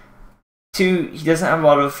 2, he doesn't have a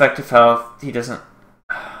lot of effective health. He doesn't...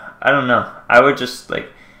 I don't know. I would just,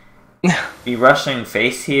 like, be rushing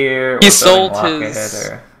face here, or he sold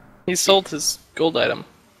his gold item.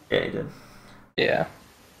 Yeah, he did. Yeah.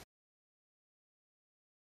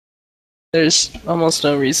 There's almost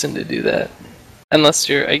no reason to do that. Unless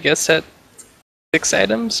you're, I guess, at 6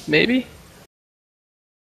 items, maybe?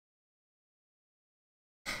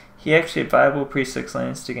 He actually had viable pre-6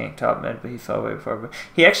 lanes to gank top mid, but he fell way before. But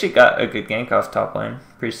he actually got a good gank off top lane,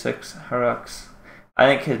 pre-6 Harux. I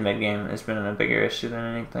think his mid game has been a bigger issue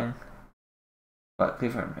than anything. Black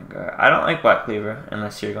Cleaver and Rengar. I don't like Black Cleaver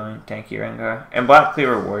unless you're going tanky Rengar. And Black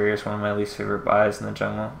Cleaver Warrior is one of my least favorite buys in the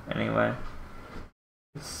jungle, anyway.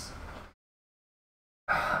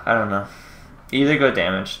 I don't know. Either go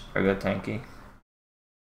damaged or go tanky.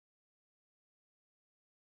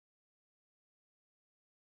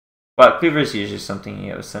 Black Cleaver is usually something you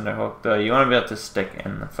get with Cinderhulk, though. You want to be able to stick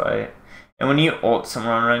in the fight. And when you ult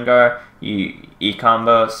someone on Rengar, you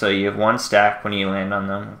E-combo, so you have 1 stack when you land on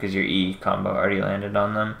them, because your E-combo already landed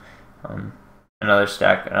on them. Another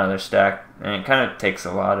stack, and it kind of takes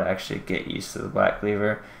a while to actually get used to the Black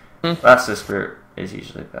Cleaver. Last Whisper is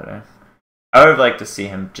usually better. I would like to see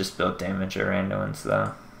him just build damage or randoms,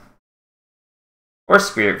 though. Or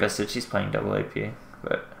Spirit Visage, he's playing double AP,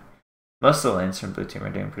 but most of the lanes from Blue Team are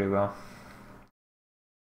doing pretty well.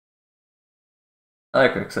 I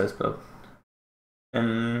like Rix's build.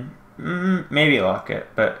 And maybe Locket,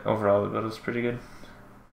 but overall the build is pretty good.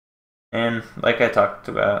 And like I talked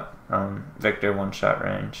about, Victor 1-shot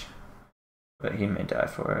range, but he may die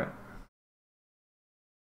for it.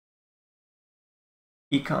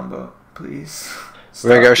 E-combo, please.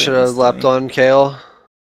 Rengar should have lapped on Kale.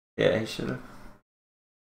 Yeah, he should have.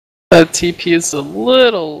 That TP is a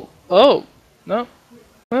little... Oh, no.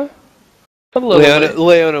 Huh?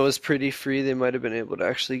 Leona was pretty free. They might have been able to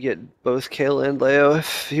actually get both Kale and Leo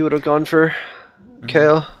if he would have gone for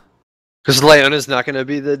Kale. Because Leona's not going to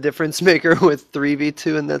be the difference maker with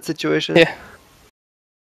 3v2 in that situation. Yeah.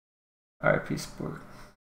 RIP Sport.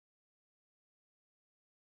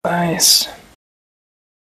 Nice.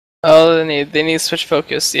 Oh, they need to switch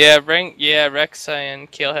focus. Yeah, Rek'Sai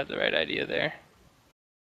and Kale had the right idea there.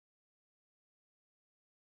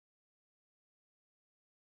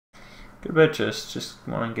 Good bit, just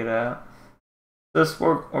want to get out. This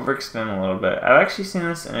work overextend a little bit. I've actually seen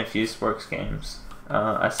this in a few sports games.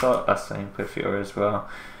 I saw us playing Playfield as well.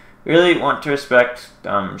 Really want to respect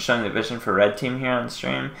showing the vision for red team here on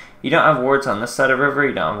stream. You don't have wards on this side of river,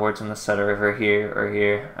 you don't have wards on this side of river here or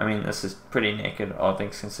here. I mean, this is pretty naked, all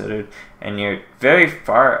things considered. And you're very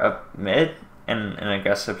far up mid in an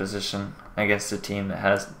aggressive position against a team that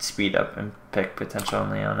has speed up and pick potential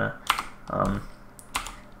in Leona.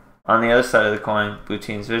 On the other side of the coin, blue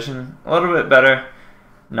team's vision, a little bit better,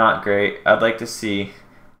 not great. I'd like to see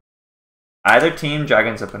either team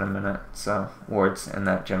dragons up in a minute, so wards in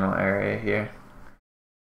that general area here.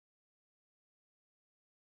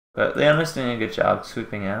 But Leona's doing a good job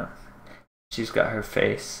sweeping out. She's got her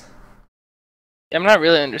face. I'm not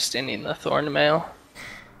really understanding the Thorn mail.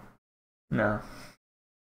 No.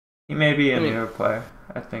 He may be a newer player,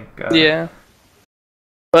 I think. Yeah.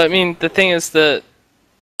 But I mean, the thing is that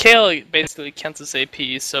Kale basically counts as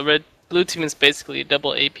AP, so blue team is basically a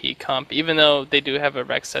double AP comp, even though they do have a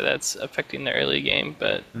Rek'Sai that's affecting the early game,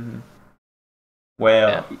 but...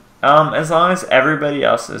 Well, yeah. As long as everybody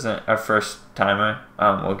else isn't a first timer,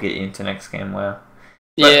 we'll get you into next game well.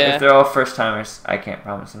 But if they're all first timers, I can't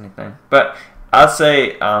promise anything. But I'll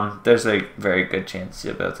say there's a very good chance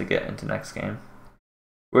you'll be able to get into next game.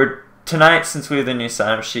 Tonight, since we have the new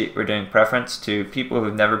sign-up sheet, we're doing preference to people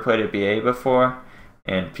who've never played a BA before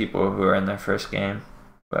and people who are in their first game.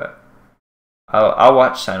 But I'll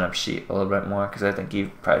watch sign-up sheet a little bit more because I think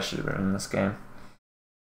you probably should have been in this game.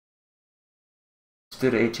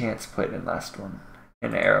 Stood a chance played in last one,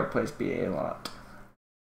 and Arrow plays BA a lot.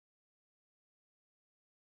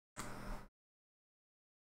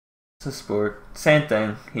 So Sport, same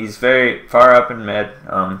thing. He's very far up in mid.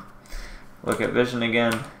 Look at vision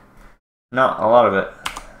again. Not a lot of it.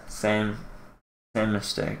 Same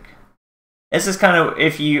mistake. This is kind of,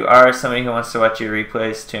 if you are somebody who wants to watch your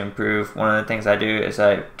replays to improve, one of the things I do is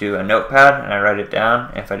I do a notepad and I write it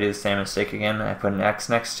down. If I do the same mistake again, I put an X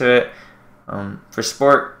next to it. For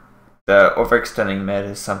Sport, the overextending mid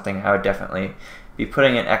is something I would definitely be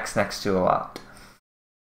putting an X next to a lot.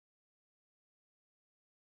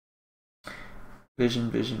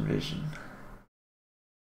 Vision.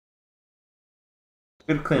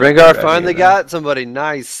 Good clean. Rengar finally got somebody.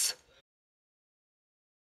 Nice.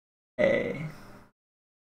 Hey.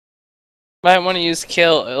 Might want to use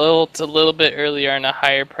Kill a little bit earlier on a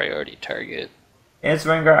higher priority target. It's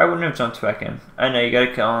Rengar. I wouldn't have jumped back in. I know you got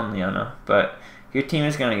a kill on Leona, but your team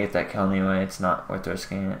is going to get that kill anyway. It's not worth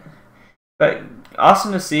risking it. But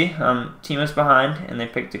awesome to see. Team is behind, and they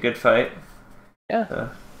picked a good fight. Yeah. So,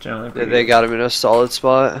 generally They got him in a solid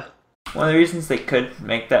spot. One of the reasons they could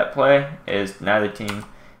make that play is neither team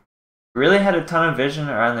really had a ton of vision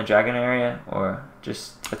around the dragon area, or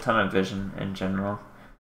just a ton of vision in general.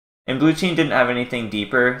 And blue team didn't have anything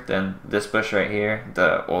deeper than this bush right here,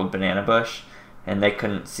 the old banana bush, and they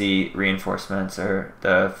couldn't see reinforcements or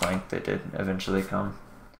the flank that did eventually come.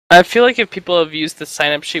 I feel like if people have used the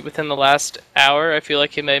sign-up sheet within the last hour, I feel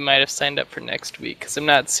like they might have signed up for next week, because I'm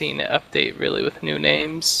not seeing it update really with new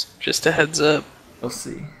names. Just a heads up. We'll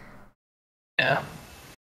see. Yeah.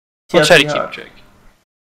 We'll try to keep track.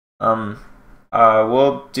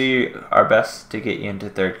 We'll do our best to get you into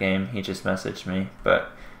third game. He just messaged me,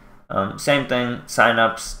 but same thing.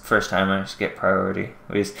 Sign-ups, first-timers get priority.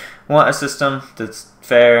 We just want a system that's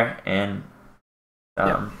fair and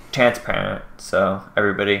transparent, so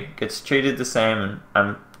everybody gets treated the same, and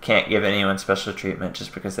I can't give anyone special treatment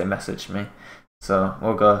just because they messaged me. So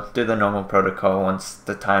we'll go through the normal protocol once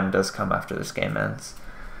the time does come after this game ends.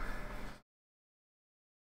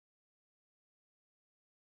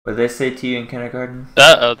 What did they say to you in kindergarten?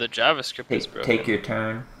 Uh-oh, the JavaScript is broken. Take your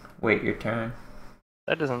turn. Wait your turn.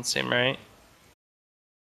 That doesn't seem right.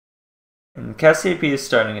 And Cassiopeia is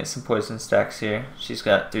starting to get some poison stacks here. She's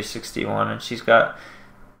got 361, and she's got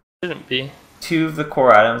Shouldn't be. 2 of the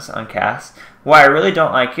core items on Cass. What I really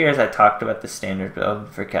don't like here is I talked about the standard build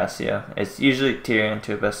for Cassio. It's usually tier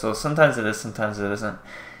into Abyssal. Sometimes it is, sometimes it isn't.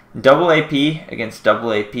 Double AP against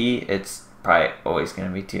double AP, it's probably always going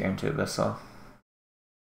to be tier into Abyssal.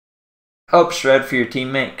 Helps shred for your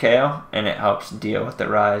teammate KO, and it helps deal with the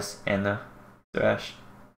Rise and the Thresh.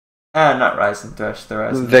 Not Rise and Thresh, the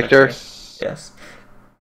Rise and Victor. Yes.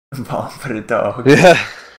 Bomb but a dog. Yeah.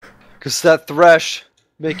 Because that Thresh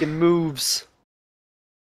making moves.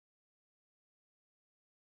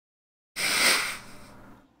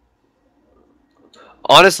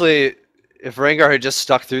 Honestly, if Rengar had just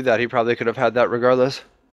stuck through that, he probably could have had that regardless.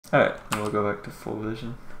 Alright, we'll go back to full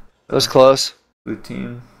vision. That was close. Blue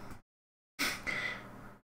team.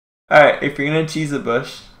 Alright, if you're going to cheese a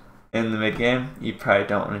bush in the mid game, you probably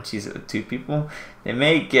don't want to cheese it with 2 people. They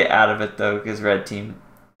may get out of it though, because red team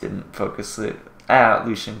didn't focus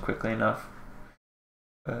Lucian quickly enough.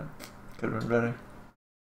 But could have been better.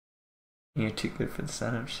 You're too good for the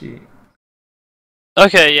sign-up sheet.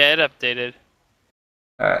 Okay, yeah, it updated.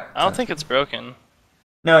 Alright. I don't think it's broken.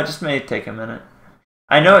 No, it just may take a minute.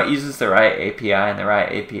 I know it uses the right API, and the right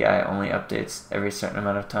API only updates every certain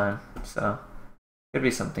amount of time, so could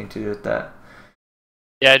be something to do with that.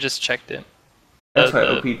 Yeah, I just checked it. That's why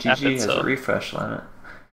OPGG has a refresh limit.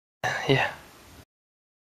 Yeah.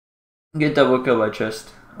 Get double kill by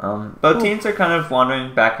Trist. Both teams are kind of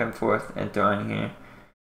wandering back and forth and throwing here.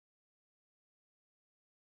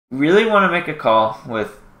 Really want to make a call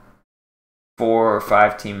with 4 or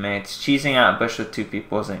 5 teammates. Cheesing out a bush with 2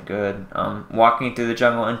 people isn't good. Walking through the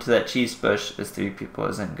jungle into that cheese bush with 3 people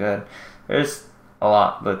isn't good. There's a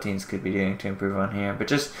lot both teams could be doing to improve on here, but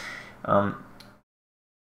just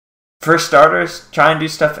for starters, try and do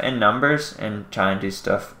stuff in numbers and try and do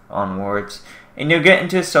stuff on wards. And you'll get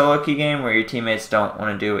into a solo queue game where your teammates don't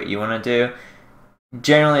want to do what you want to do.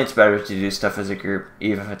 Generally, it's better to do stuff as a group,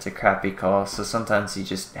 even if it's a crappy call. So sometimes you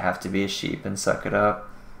just have to be a sheep and suck it up.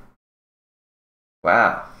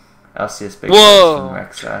 Wow. LCS big Whoa. from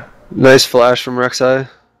Rek'Sai. Nice flash from Rek'Sai.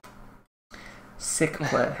 Sick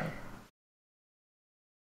play.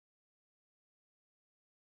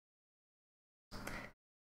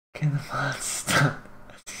 Can the mod stop?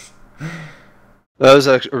 That was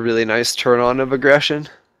a really nice turn on of aggression.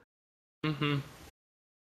 Mm-hmm.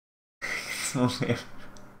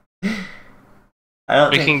 I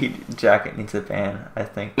don't think Jacket needs a ban. I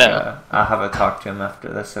think I'll have a talk to him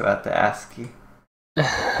after this about the ASCII.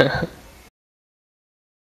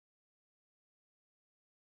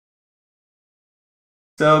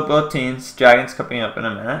 So both teams, Dragon's coming up in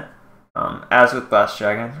a minute. As with Blast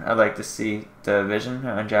Dragon, I'd like to see the vision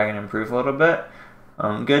on Dragon improve a little bit.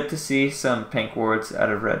 Good to see some pink wards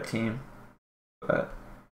out of red team, but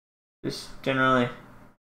just generally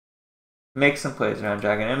make some plays around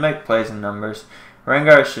Dragon and make plays in numbers.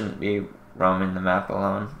 Rengar shouldn't be roaming the map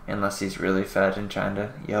alone unless he's really fed and trying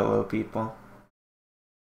to YOLO people.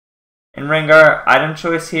 In Rengar, item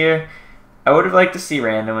choice here, I would have liked to see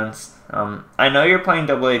Randuin's. I know you're playing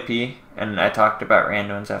double AP, and I talked about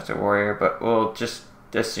Randuin's after Warrior, but we'll just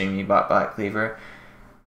assume you bought Black Cleaver.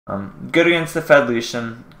 Good against the Fed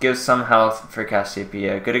Lucian, gives some health for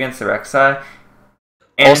Cassiopeia. Good against the Rek'Sai.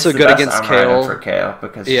 And also good against Kayle. For Kayle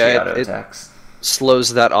because she auto attacks.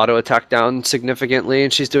 Slows that auto attack down significantly,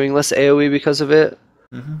 and she's doing less AoE because of it.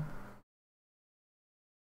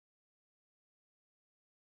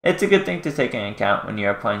 It's a good thing to take into account when you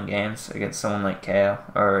are playing games against someone like Kayle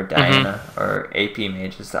or Diana or AP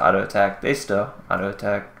mages to auto attack. They still auto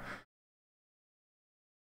attack.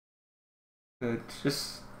 It's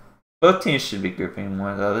just both teams should be grouping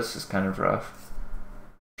more though. This is kind of rough.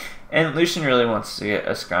 And Lucian really wants to get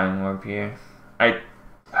a Scrying Orb here. I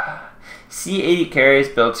see 80 carries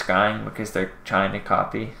build Scrying because they're trying to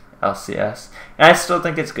copy LCS. And I still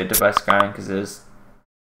think it's good to buy Scrying because it is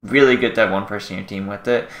really good to have one person in your team with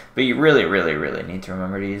it. But you really, really, really need to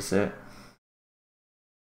remember to use it.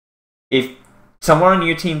 If someone on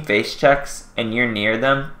your team face checks and you're near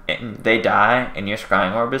them and they die and your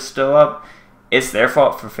Scrying Orb is still up, it's their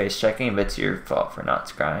fault for face checking, but it's your fault for not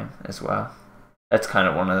Scrying as well. That's kind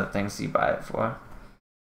of one of the things you buy it for.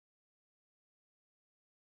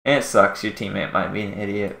 And it sucks, your teammate might be an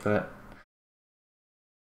idiot, but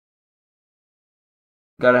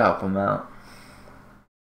gotta help him out.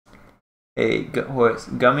 Hey, horse,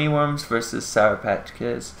 Gummy Worms versus Sour Patch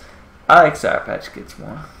Kids. I like Sour Patch Kids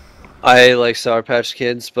more. I like Sour Patch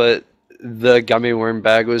Kids, but the Gummy Worm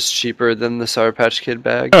bag was cheaper than the Sour Patch Kid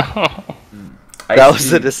bag. That was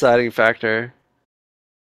the deciding factor.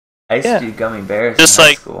 I used to do gummy bears just in high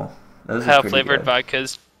like school. Those how flavored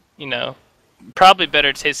vodka's, you know, probably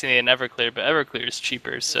better tasting than Everclear, but Everclear is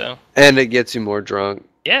cheaper, so. And it gets you more drunk.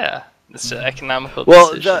 Yeah, it's an economical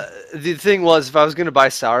well, decision. the thing was, if I was gonna buy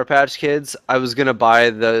Sour Patch Kids, I was gonna buy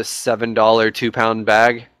the $7 2-pound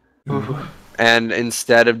bag. And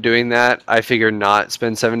instead of doing that, I figured not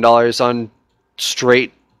spend $7 on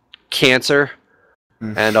straight cancer,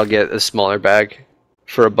 and I'll get a smaller bag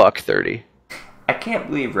for $1.30. I can't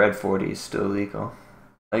believe Red 40 is still legal.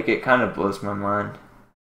 Like, it kind of blows my mind.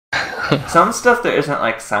 Some stuff there isn't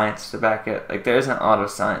like science to back it. Like, there isn't a lot of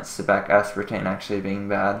science to back aspartame actually being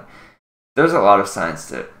bad. There's a lot of science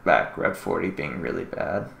to back Red 40 being really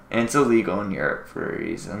bad. And it's illegal in Europe for a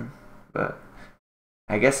reason. But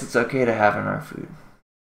I guess it's okay to have in our food.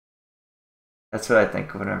 That's what I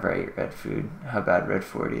think whenever I eat red food, how bad Red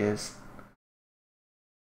 40 is.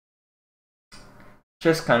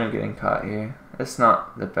 Just kind of getting caught here. It's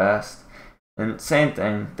not the best. And same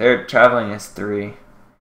thing, they're traveling as 3.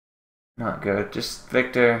 Not good. Just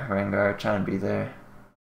Victor, Rengar, trying to be there.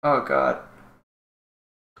 Oh god.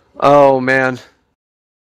 Oh man.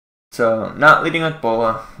 So, not leading with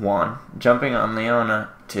Bola, 1. Jumping on Leona,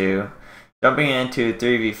 2. Jumping into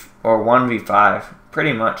 3v or 1v5,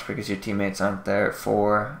 pretty much because your teammates aren't there,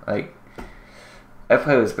 4. Like, that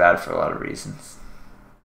play was bad for a lot of reasons.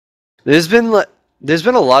 There's been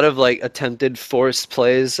a lot of like attempted forced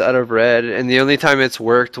plays out of red, and the only time it's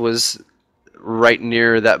worked was right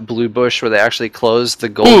near that blue bush where they actually closed the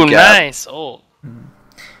gold gap. Nice. Oh.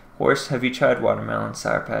 Horse, have you tried watermelon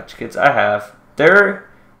Sour Patch Kids? I have. They're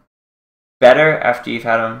better after you've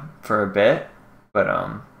had them for a bit, but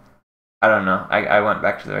I don't know. I went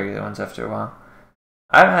back to the regular ones after a while.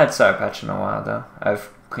 I haven't had Sour Patch in a while though.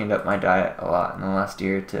 I've cleaned up my diet a lot in the last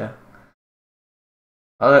year or 2.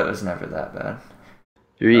 Although it was never that bad.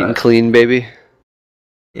 You're eating clean, baby.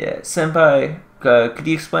 Yeah, Senpai, could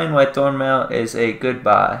you explain why Thornmail is a good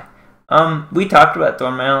buy? We talked about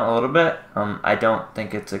Thornmail a little bit. I don't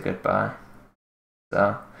think it's a good buy.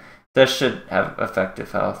 So, this should have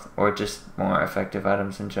effective health, or just more effective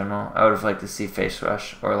items in general. I would have liked to see Face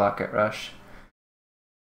Rush or Locket Rush.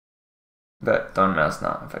 But Thornmail's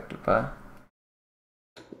not effective buy.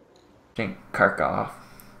 I think Karkov.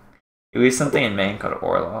 It was something in main called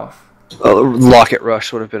Orlov. Oh, Locket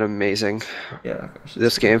Rush would have been amazing. Yeah,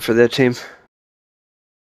 this game for their team.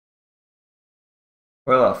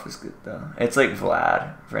 Orlov was good though. It's like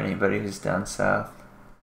Vlad for anybody who's down south.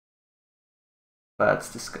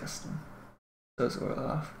 Vlad's disgusting. So's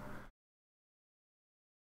Orlov.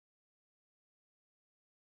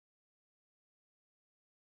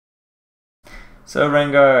 So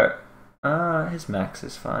Rengar, his max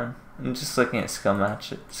is fine. I'm just looking at skill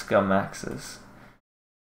maxes.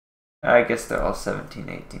 I guess they're all 17,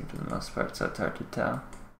 18 for the most part, so it's hard to tell.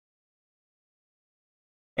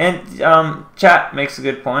 And chat makes a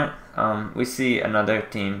good point. We see another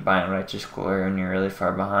team buying Righteous Glory and you're really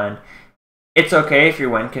far behind. It's okay if your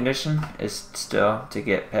win condition is still to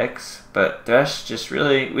get picks, but Thresh just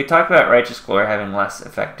really... We talked about Righteous Glory having less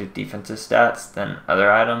effective defensive stats than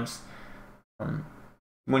other items.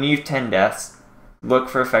 When you have 10 deaths, look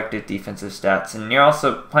for effective defensive stats, and you're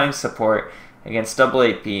also playing support against double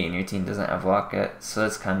AP, and your team doesn't have Locket, so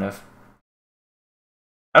it's kind of...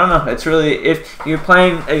 I don't know, it's really... If you're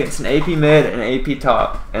playing against an AP mid and an AP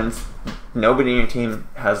top, and nobody in your team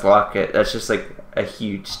has Locket, that's just like a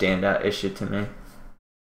huge standout issue to me.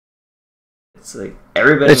 It's like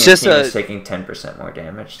everybody in your team is taking 10% more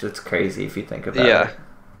damage. That's crazy if you think about it.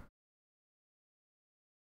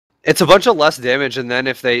 It's a bunch of less damage, and then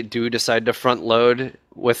if they do decide to front load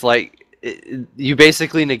with like, you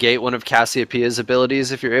basically negate one of Cassiopeia's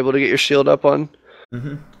abilities if you're able to get your shield up on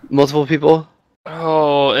multiple people.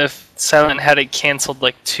 Oh, if Silent had it canceled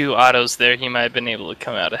like 2 autos there, he might have been able to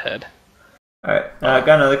come out ahead. Alright, I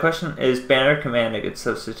got another question. Is Banner Command a good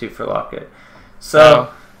substitute for Locket?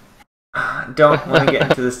 So, don't want to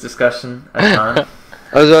get into this discussion a ton.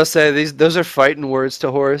 I was going to say, those are fighting words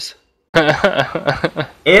to Horus.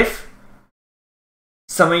 If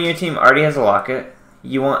someone in your team already has a Locket,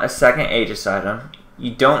 you want a second Aegis item,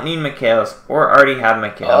 you don't need Mikhail's or already have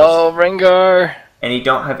Mikhail's. Oh, Rengar! And you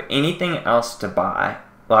don't have anything else to buy,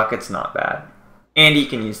 Locket's not bad. And you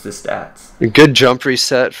can use the stats. A good jump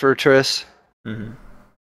reset for Triss.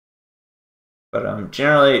 But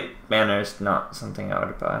generally, Banner's not something I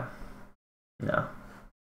would buy. No.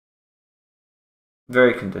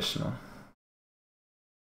 Very conditional.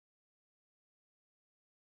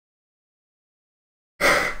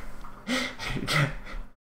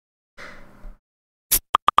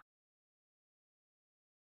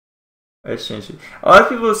 A lot of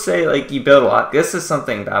people say like you build a lot. This is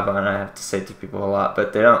something Baba and I have to say to people a lot,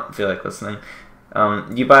 but they don't feel like listening.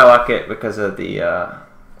 You buy a Locket because of the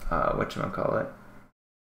whatchamacallit.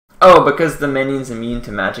 Oh, because the minion's immune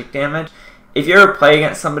to magic damage. If you ever play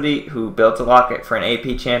against somebody who built a Locket for an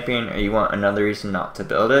AP champion, or you want another reason not to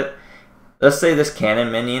build it, let's say this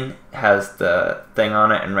cannon minion has the thing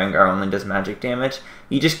on it and Rengar only does magic damage.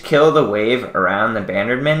 You just kill the wave around the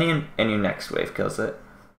bannered minion, and your next wave kills it.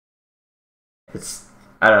 It's...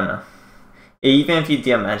 I don't know. Even if you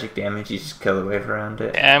deal magic damage, you just kill the wave around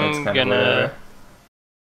it. I'm gonna...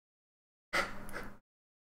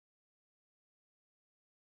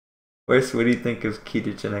 Wes, what do you think of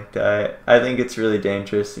ketogenic diet? I think it's really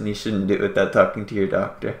dangerous, and you shouldn't do it without talking to your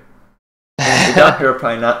doctor. Your doctor will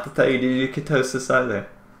probably not tell you to do ketosis either.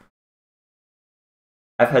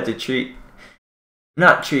 I've had to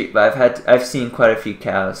I've seen quite a few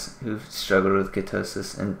cows who've struggled with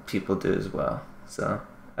ketosis, and people do as well. So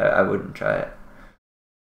I wouldn't try it.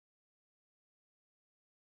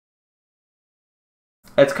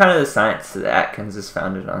 It's kind of the science that Atkins is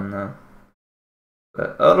founded on, though.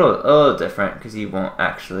 But a little different, because you won't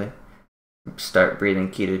actually start breathing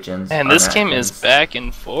ketogens. And this game is back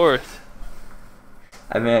and forth.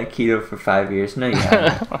 I've been on keto for 5 years. No, you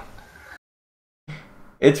haven't.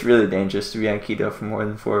 It's really dangerous to be on keto for more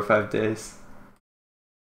than 4 or 5 days.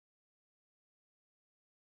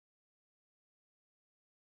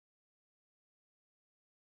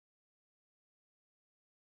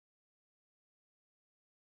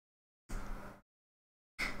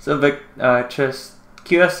 So Vic, just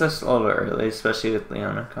QS us a little early, especially with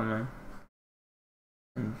Leona coming.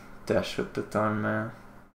 And Dash with the Thorn Man.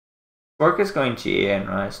 Bork is going GA and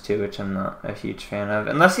Rise too, which I'm not a huge fan of.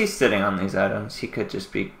 Unless he's sitting on these items, he could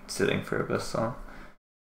just be sitting for Abyssal.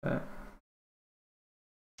 But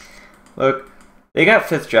look, they got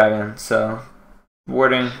 5th Dragon, so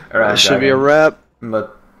warding around should be a wrap.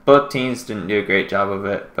 But both teams didn't do a great job of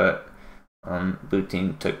it, but blue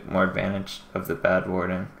team took more advantage of the bad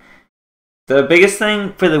warding. The biggest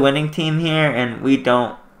thing for the winning team here, and we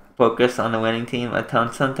don't focus on the winning team a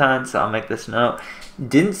ton sometimes, so I'll make this note.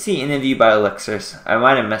 Didn't see any of you buy elixirs. I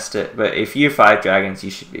might have missed it, but if you're 5 dragons, you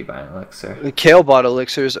should be buying elixir. Kale bought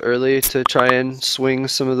elixirs early to try and swing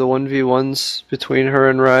some of the 1v1s between her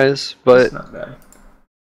and Rise, but that's not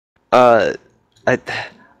bad.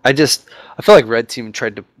 I feel like Red Team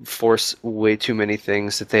tried to force way too many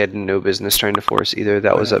things that they had no business trying to force either.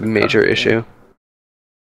 That was a major issue.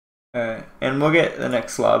 Alright, and we'll get the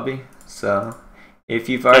next lobby, so if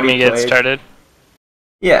you've already played... Let me get started?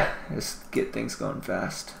 Yeah, just get things going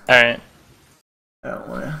fast. Alright. I don't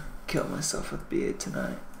want to kill myself with BA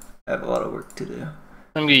tonight. I have a lot of work to do.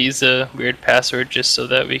 I'm going to use a weird password just so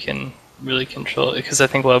that we can really control it, because I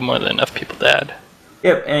think we'll have more than enough people to add.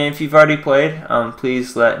 Yep, and if you've already played,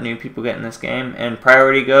 please let new people get in this game. And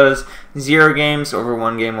priority goes 0 games over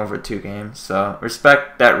 1 game over 2 games. So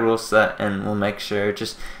respect that rule set, and we'll make sure,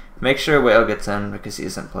 just make sure Whale gets in because he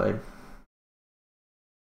hasn't played.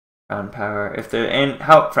 Frown Power. If they're and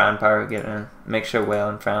help Frown Power get in. Make sure Whale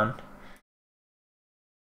and Frown.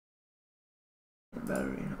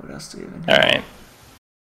 What else do we have in here? Alright.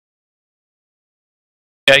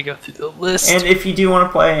 Gotta go through the list. And if you do want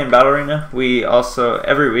to play in Battle Arena, we also,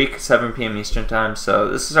 every week, 7 p.m. Eastern Time. So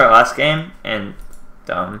this is our last game. And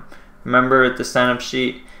remember the sign-up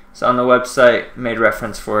sheet is on the website. Made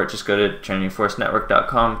reference for it. Just go to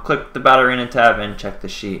TrinityForceNetwork.com, click the Battle Arena tab, and check the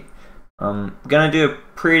sheet. I'm going to do a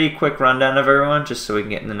pretty quick rundown of everyone, just so we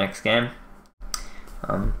can get in the next game.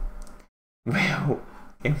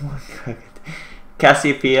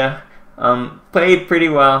 Cassiopeia played pretty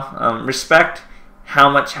well. Respect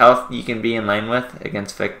how much health you can be in lane with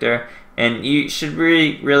against Victor, and you should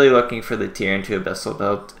be really looking for the tier into Abyssal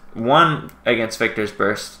build. 1 against Victor's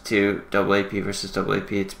burst, 2 double AP versus double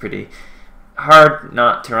AP. It's pretty hard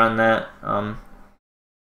not to run that.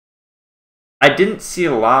 I didn't see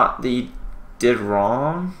a lot that you did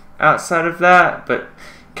wrong outside of that, but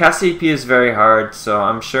Cassiopeia is very hard, so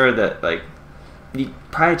I'm sure that you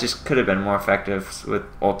probably just could have been more effective with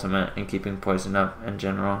ultimate and keeping poison up in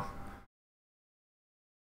general.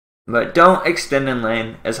 But don't extend in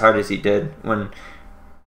lane as hard as he did when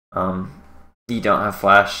you don't have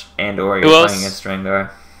flash and or you're playing against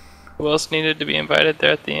Rengar. Who else needed to be invited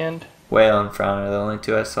there at the end? Whale and Frown are the only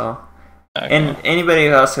 2 I saw. Okay. And anybody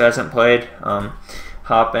else who hasn't played,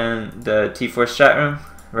 hop in the T-Force chat room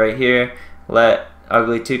right here. Let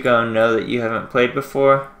UglyTuco know that you haven't played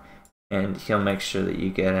before, and he'll make sure that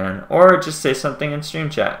you get in. Or just say something in stream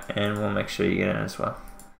chat, and we'll make sure you get in as well.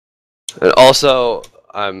 And also,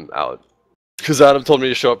 I'm out. Because Adam told me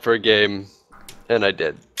to show up for a game, and I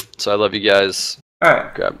did. So I love you guys.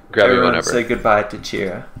 Alright. Grab Everyone me whenever. say goodbye to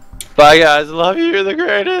Chira. Bye guys, love you, you're the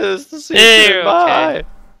greatest. See you soon. Bye. Okay.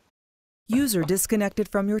 User disconnected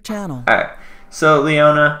from your channel. Alright. So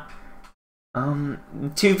Leona,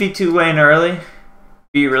 2v2 lane early.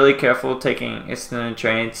 Be really careful taking extended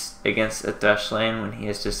trades against a Thresh lane when he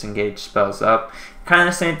has disengaged spells up. Kind of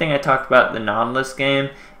the same thing I talked about in the Nautilus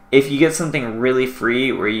game. If you get something really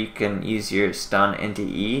free where you can use your stun into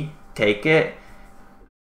E, take it.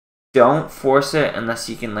 Don't force it unless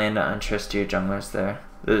you can land it on Trist to your junglers there.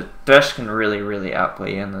 The Thresh can really, really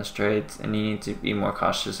outplay you in those trades, and you need to be more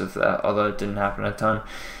cautious of that, although it didn't happen a ton.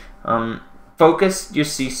 Focus your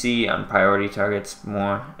CC on priority targets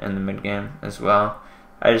more in the mid game as well.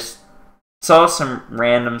 I just saw some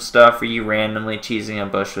random stuff where you randomly cheesing a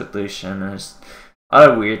bush with Lucian. There's a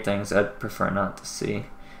lot of weird things I'd prefer not to see.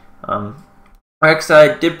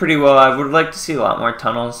 Rek'Sai did pretty well. I would like to see a lot more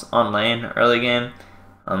tunnels on lane early game.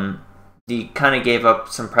 You kind of gave up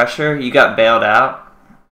some pressure. You got bailed out.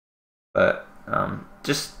 But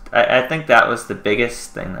I think that was the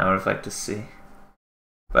biggest thing I would have liked to see.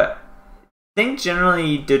 But I think generally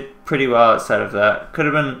you did pretty well outside of that. Could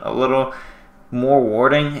have been a little more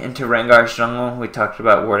warding into Rengar's jungle. We talked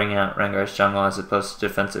about warding out Rengar's jungle as opposed to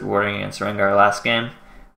defensive warding against Rengar last game.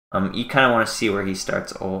 You kind of want to see where he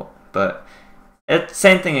starts ult. But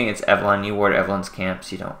same thing against Evelynn. You ward Evelyn's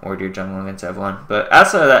camps. You don't ward your jungle against Evelynn. But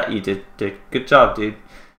outside of that, you did good job, dude.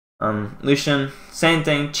 Lucian, same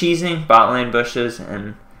thing. Cheesing bot lane bushes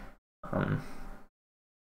and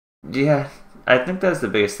yeah, I think that's the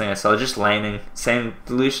biggest thing I saw. Just laning. Same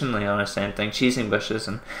Lucian, Leona, same thing. Cheesing bushes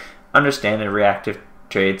and understanding reactive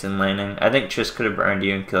trades and laning. I think Trish could have burned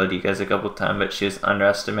you and killed you guys a couple times, but she was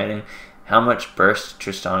underestimating how much burst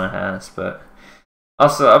Tristana has. But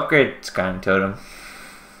also upgrade Skyrim Totem.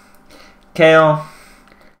 Kale,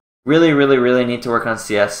 really need to work on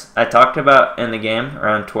CS. I talked about in the game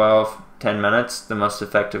around 10 minutes, the most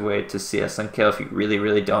effective way to CS on Kale if you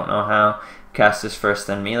really don't know how. Cast his first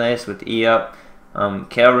then melees with E up.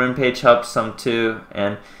 Kale Rune Page helps some too,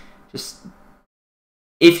 and just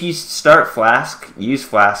if you start Flask, use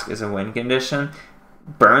Flask as a win condition.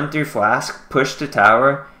 Burn through Flask, push to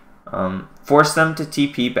tower, force them to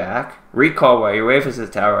TP back, recall while your wave is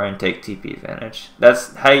at tower, and take TP advantage.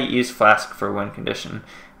 That's how you use Flask for win condition.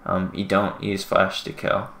 You don't use Flash to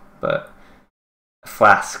kill, but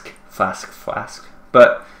Flask.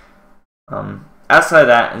 But outside of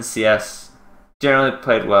that in CS, generally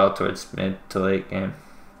played well towards mid to late game.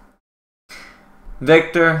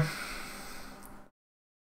 Victor,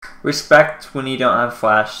 respect when you don't have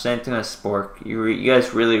Flash. Same thing with Spork. You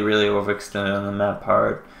guys really overextended on the map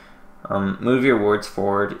hard. Move your wards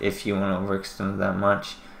forward if you want to overextend that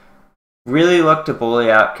much. Really look to bully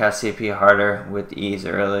out Cassiopeia harder with ease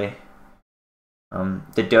early.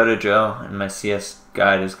 The Dota drill in my CS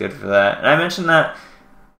guide is good for that. And I mentioned that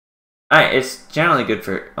it's generally good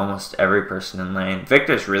for almost every person in lane.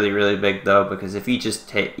 Victor's really big though, because if you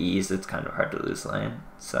just hit ease, it's kind of hard to lose lane.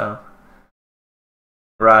 So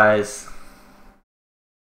Rise.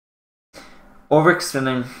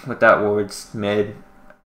 Overextending with that ward's mid.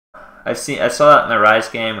 I saw that in the Rise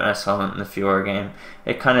game, and I saw it in the Fiora game.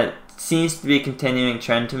 It kind of seems to be a continuing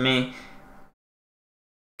trend to me.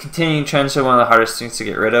 Continuing trends are one of the hardest things to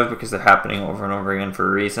get rid of because they're happening over and over again for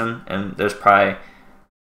a reason. And there's probably,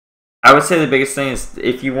 I would say the biggest thing is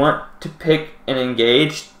if you want to pick and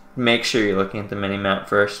engage, make sure you're looking at the mini-map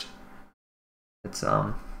first. It's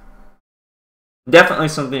definitely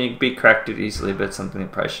something that can be corrected easily, but it's something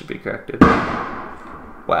that probably should be corrected.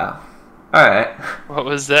 Wow. Alright. What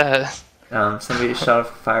was that? Somebody shot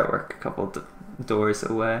off a firework a couple doors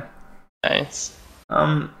away. Nice.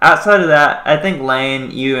 Outside of that, I think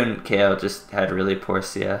Lane, you and Kale just had really poor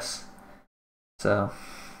CS. So,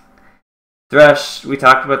 Thresh, we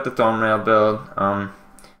talked about the Thornrail build.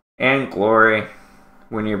 And Glory,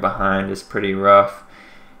 when you're behind, is pretty rough.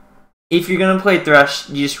 If you're gonna play Thresh,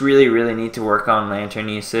 you just really, really need to work on Lantern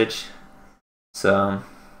usage. So,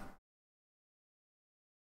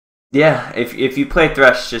 yeah, if you play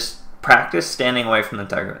Thresh, just practice standing away from the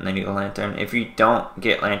target when they need a Lantern. If you don't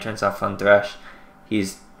get Lanterns off on Thresh,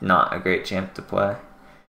 he's not a great champ to play.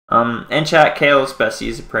 And chat, Kale's best to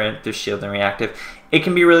use a preemptive, shield, and reactive. It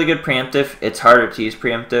can be really good preemptive. It's harder to use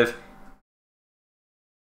preemptive.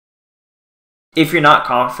 If you're not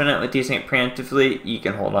confident with using it preemptively, you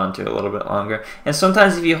can hold on to it a little bit longer. And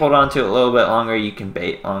sometimes if you hold on to it a little bit longer, you can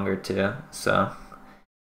bait longer too. So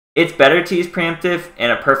it's better to use preemptive in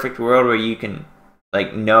a perfect world where you can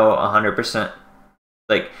like know 100%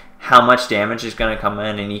 like how much damage is going to come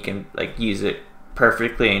in, and you can like use it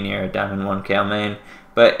perfectly and you're down in 1 Kale main.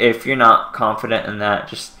 But if you're not confident in that,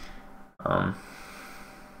 just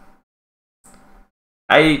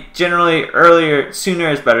I generally sooner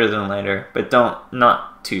is better than later, but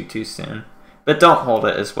not too soon. But don't hold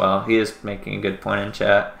it as well. He is making a good point in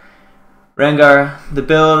chat. Rengar, the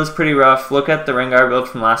build is pretty rough. Look at the Rengar build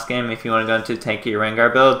from last game if you want to go into a tanky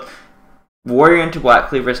Rengar build. Warrior into Black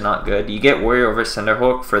Cleaver is not good. You get Warrior over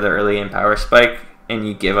Cinderhulk for the early in power spike, and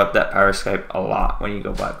you give up that power spike a lot when you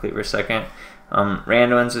go Black Cleaver second.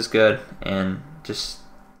 Randuin's is good, and just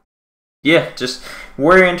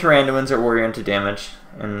Warrior into Randuin's or Warrior into damage.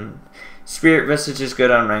 And Spirit Visage is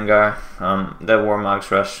good on Rengar. The Warmog's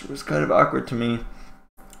Rush was kind of awkward to me.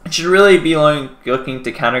 It should really be looking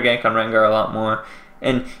to counter gank on Rengar a lot more.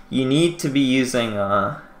 And you need to be using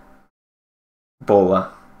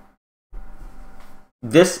Bola.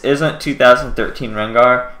 This isn't 2013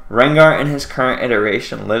 Rengar. Rengar in his current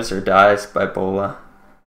iteration lives or dies by Bola.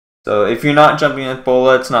 So if you're not jumping with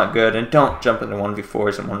Bola, it's not good. And don't jump into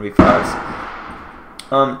 1v4s and 1v5s.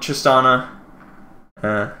 Tristana.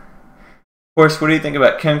 Of course, what do you think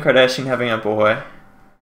about Kim Kardashian having a boy?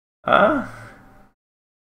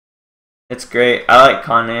 It's great. I like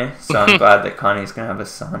Kanye, so I'm glad that Kanye's gonna have a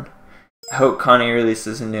son. I hope Kanye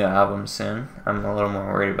releases a new album soon. I'm a little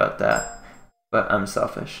more worried about that, but I'm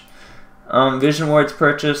selfish. Vision Ward's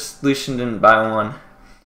purchased. Lucian didn't buy one.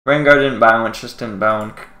 Rengar didn't buy one. Tristan didn't buy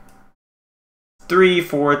one.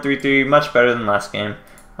 3-4, 3-3, much better than last game.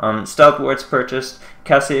 Stealth Ward's purchased.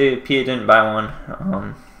 Cassiopeia didn't buy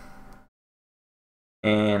one.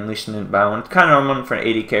 And Lucian didn't buy one. Kind of normal for an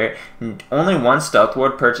 80 carry. Only one Stealth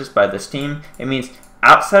Ward purchased by this team. It means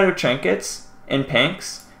outside of Trinkets and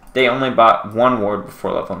Pinks, they only bought one ward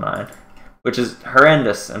before level 9. Which is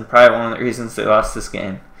horrendous and probably one of the reasons they lost this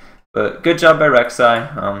game. But good job by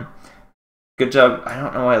Rek'Sai. Good job. I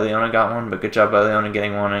don't know why Leona got one, but good job by Leona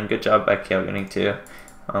getting one, and good job by Kale getting 2.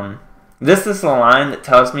 This is the line that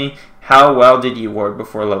tells me how well did you ward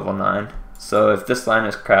before level 9. So if this line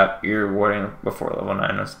is crap, your warding before level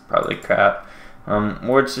 9 is probably crap.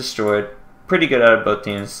 Wards destroyed. Pretty good out of both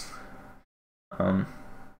teams.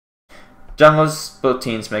 Jungles, both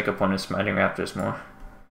teams make a point of smiting Raptors more.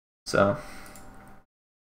 So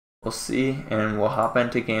we'll see, and we'll hop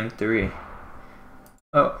into game 3.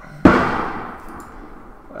 Oh.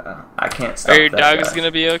 Wow, I can't stop. Are your that dogs guy.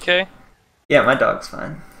 gonna be okay? Yeah, my dog's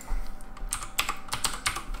fine.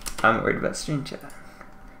 I'm worried about stream chat.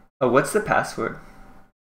 Oh, what's the password?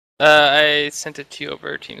 I sent it to you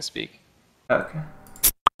over TeamSpeak. Okay.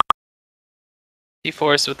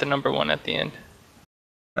 T-Force with the number 1 at the end.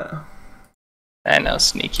 Oh. I know,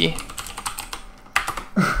 sneaky.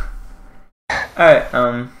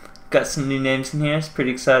 Alright, got some new names in here. It's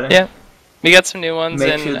pretty exciting. Yeah, we got some new ones.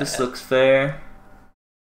 Make and, sure this looks fair.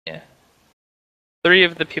 Yeah. 3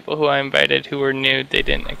 of the people who I invited who were new, they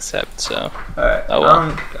didn't accept, so... Alright, oh, well.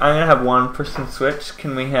 I'm gonna have one person switch.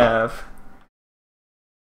 Can we have...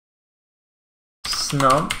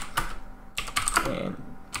 Snub and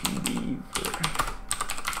Beaver.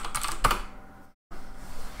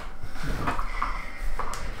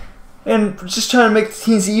 And just trying to make the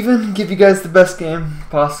teams even, give you guys the best game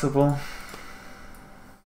possible.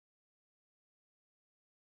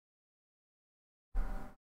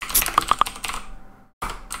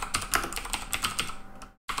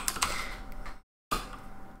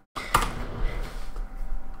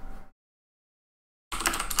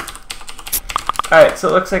 Alright, so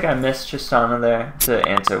it looks like I missed Tristana there to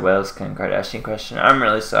answer Wales Kim Kardashian question. I'm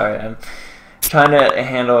really sorry. I'm trying to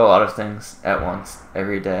handle a lot of things at once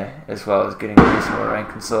every day, as well as getting a reasonable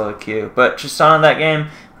rank in solo queue. But Tristana in that game,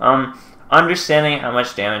 understanding how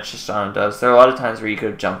much damage Tristana does, there are a lot of times where you could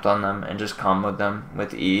have jumped on them and just comboed them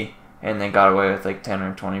with E, and then got away with like 10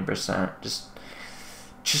 or 20%. Just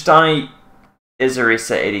Tristana is a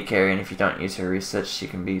reset 80 carry, and if you don't use her resets, she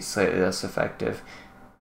can be slightly less effective.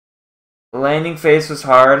 The landing phase was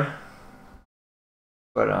hard,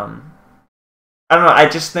 but I don't know. I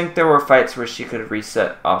just think there were fights where she could have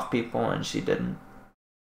reset off people and she didn't.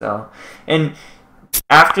 So, and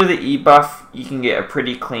after the E buff, you can get a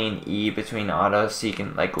pretty clean E between autos, so you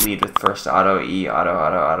can like lead with first auto E,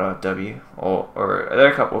 auto W, or there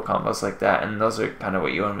are a couple of combos like that, and those are kind of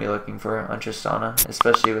what you want to be looking for on Tristana,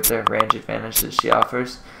 especially with the range advantage that she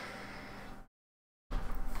offers.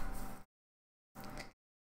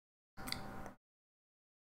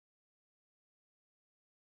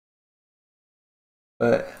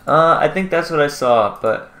 But I think that's what I saw.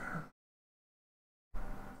 But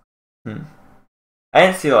I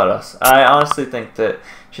didn't see a lot else. I honestly think that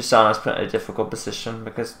Tristana was put in a difficult position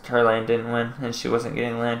because her lane didn't win and she wasn't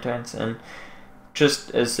getting lanterns, and just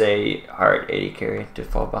as a hard 80 carry to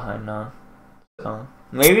fall behind on. So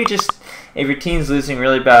maybe just if your team's losing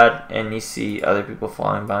really bad and you see other people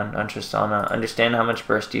falling behind on Tristana, understand how much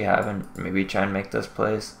burst you have and maybe try and make those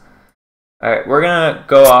plays. Alright, we're going to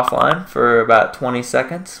go offline for about 20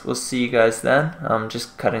 seconds. We'll see you guys then. I'm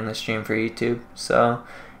just cutting the stream for YouTube. So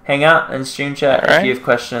hang out and stream chat. If you have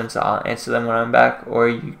questions, I'll answer them when I'm back, or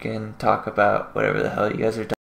you can talk about whatever the hell you guys are talking about.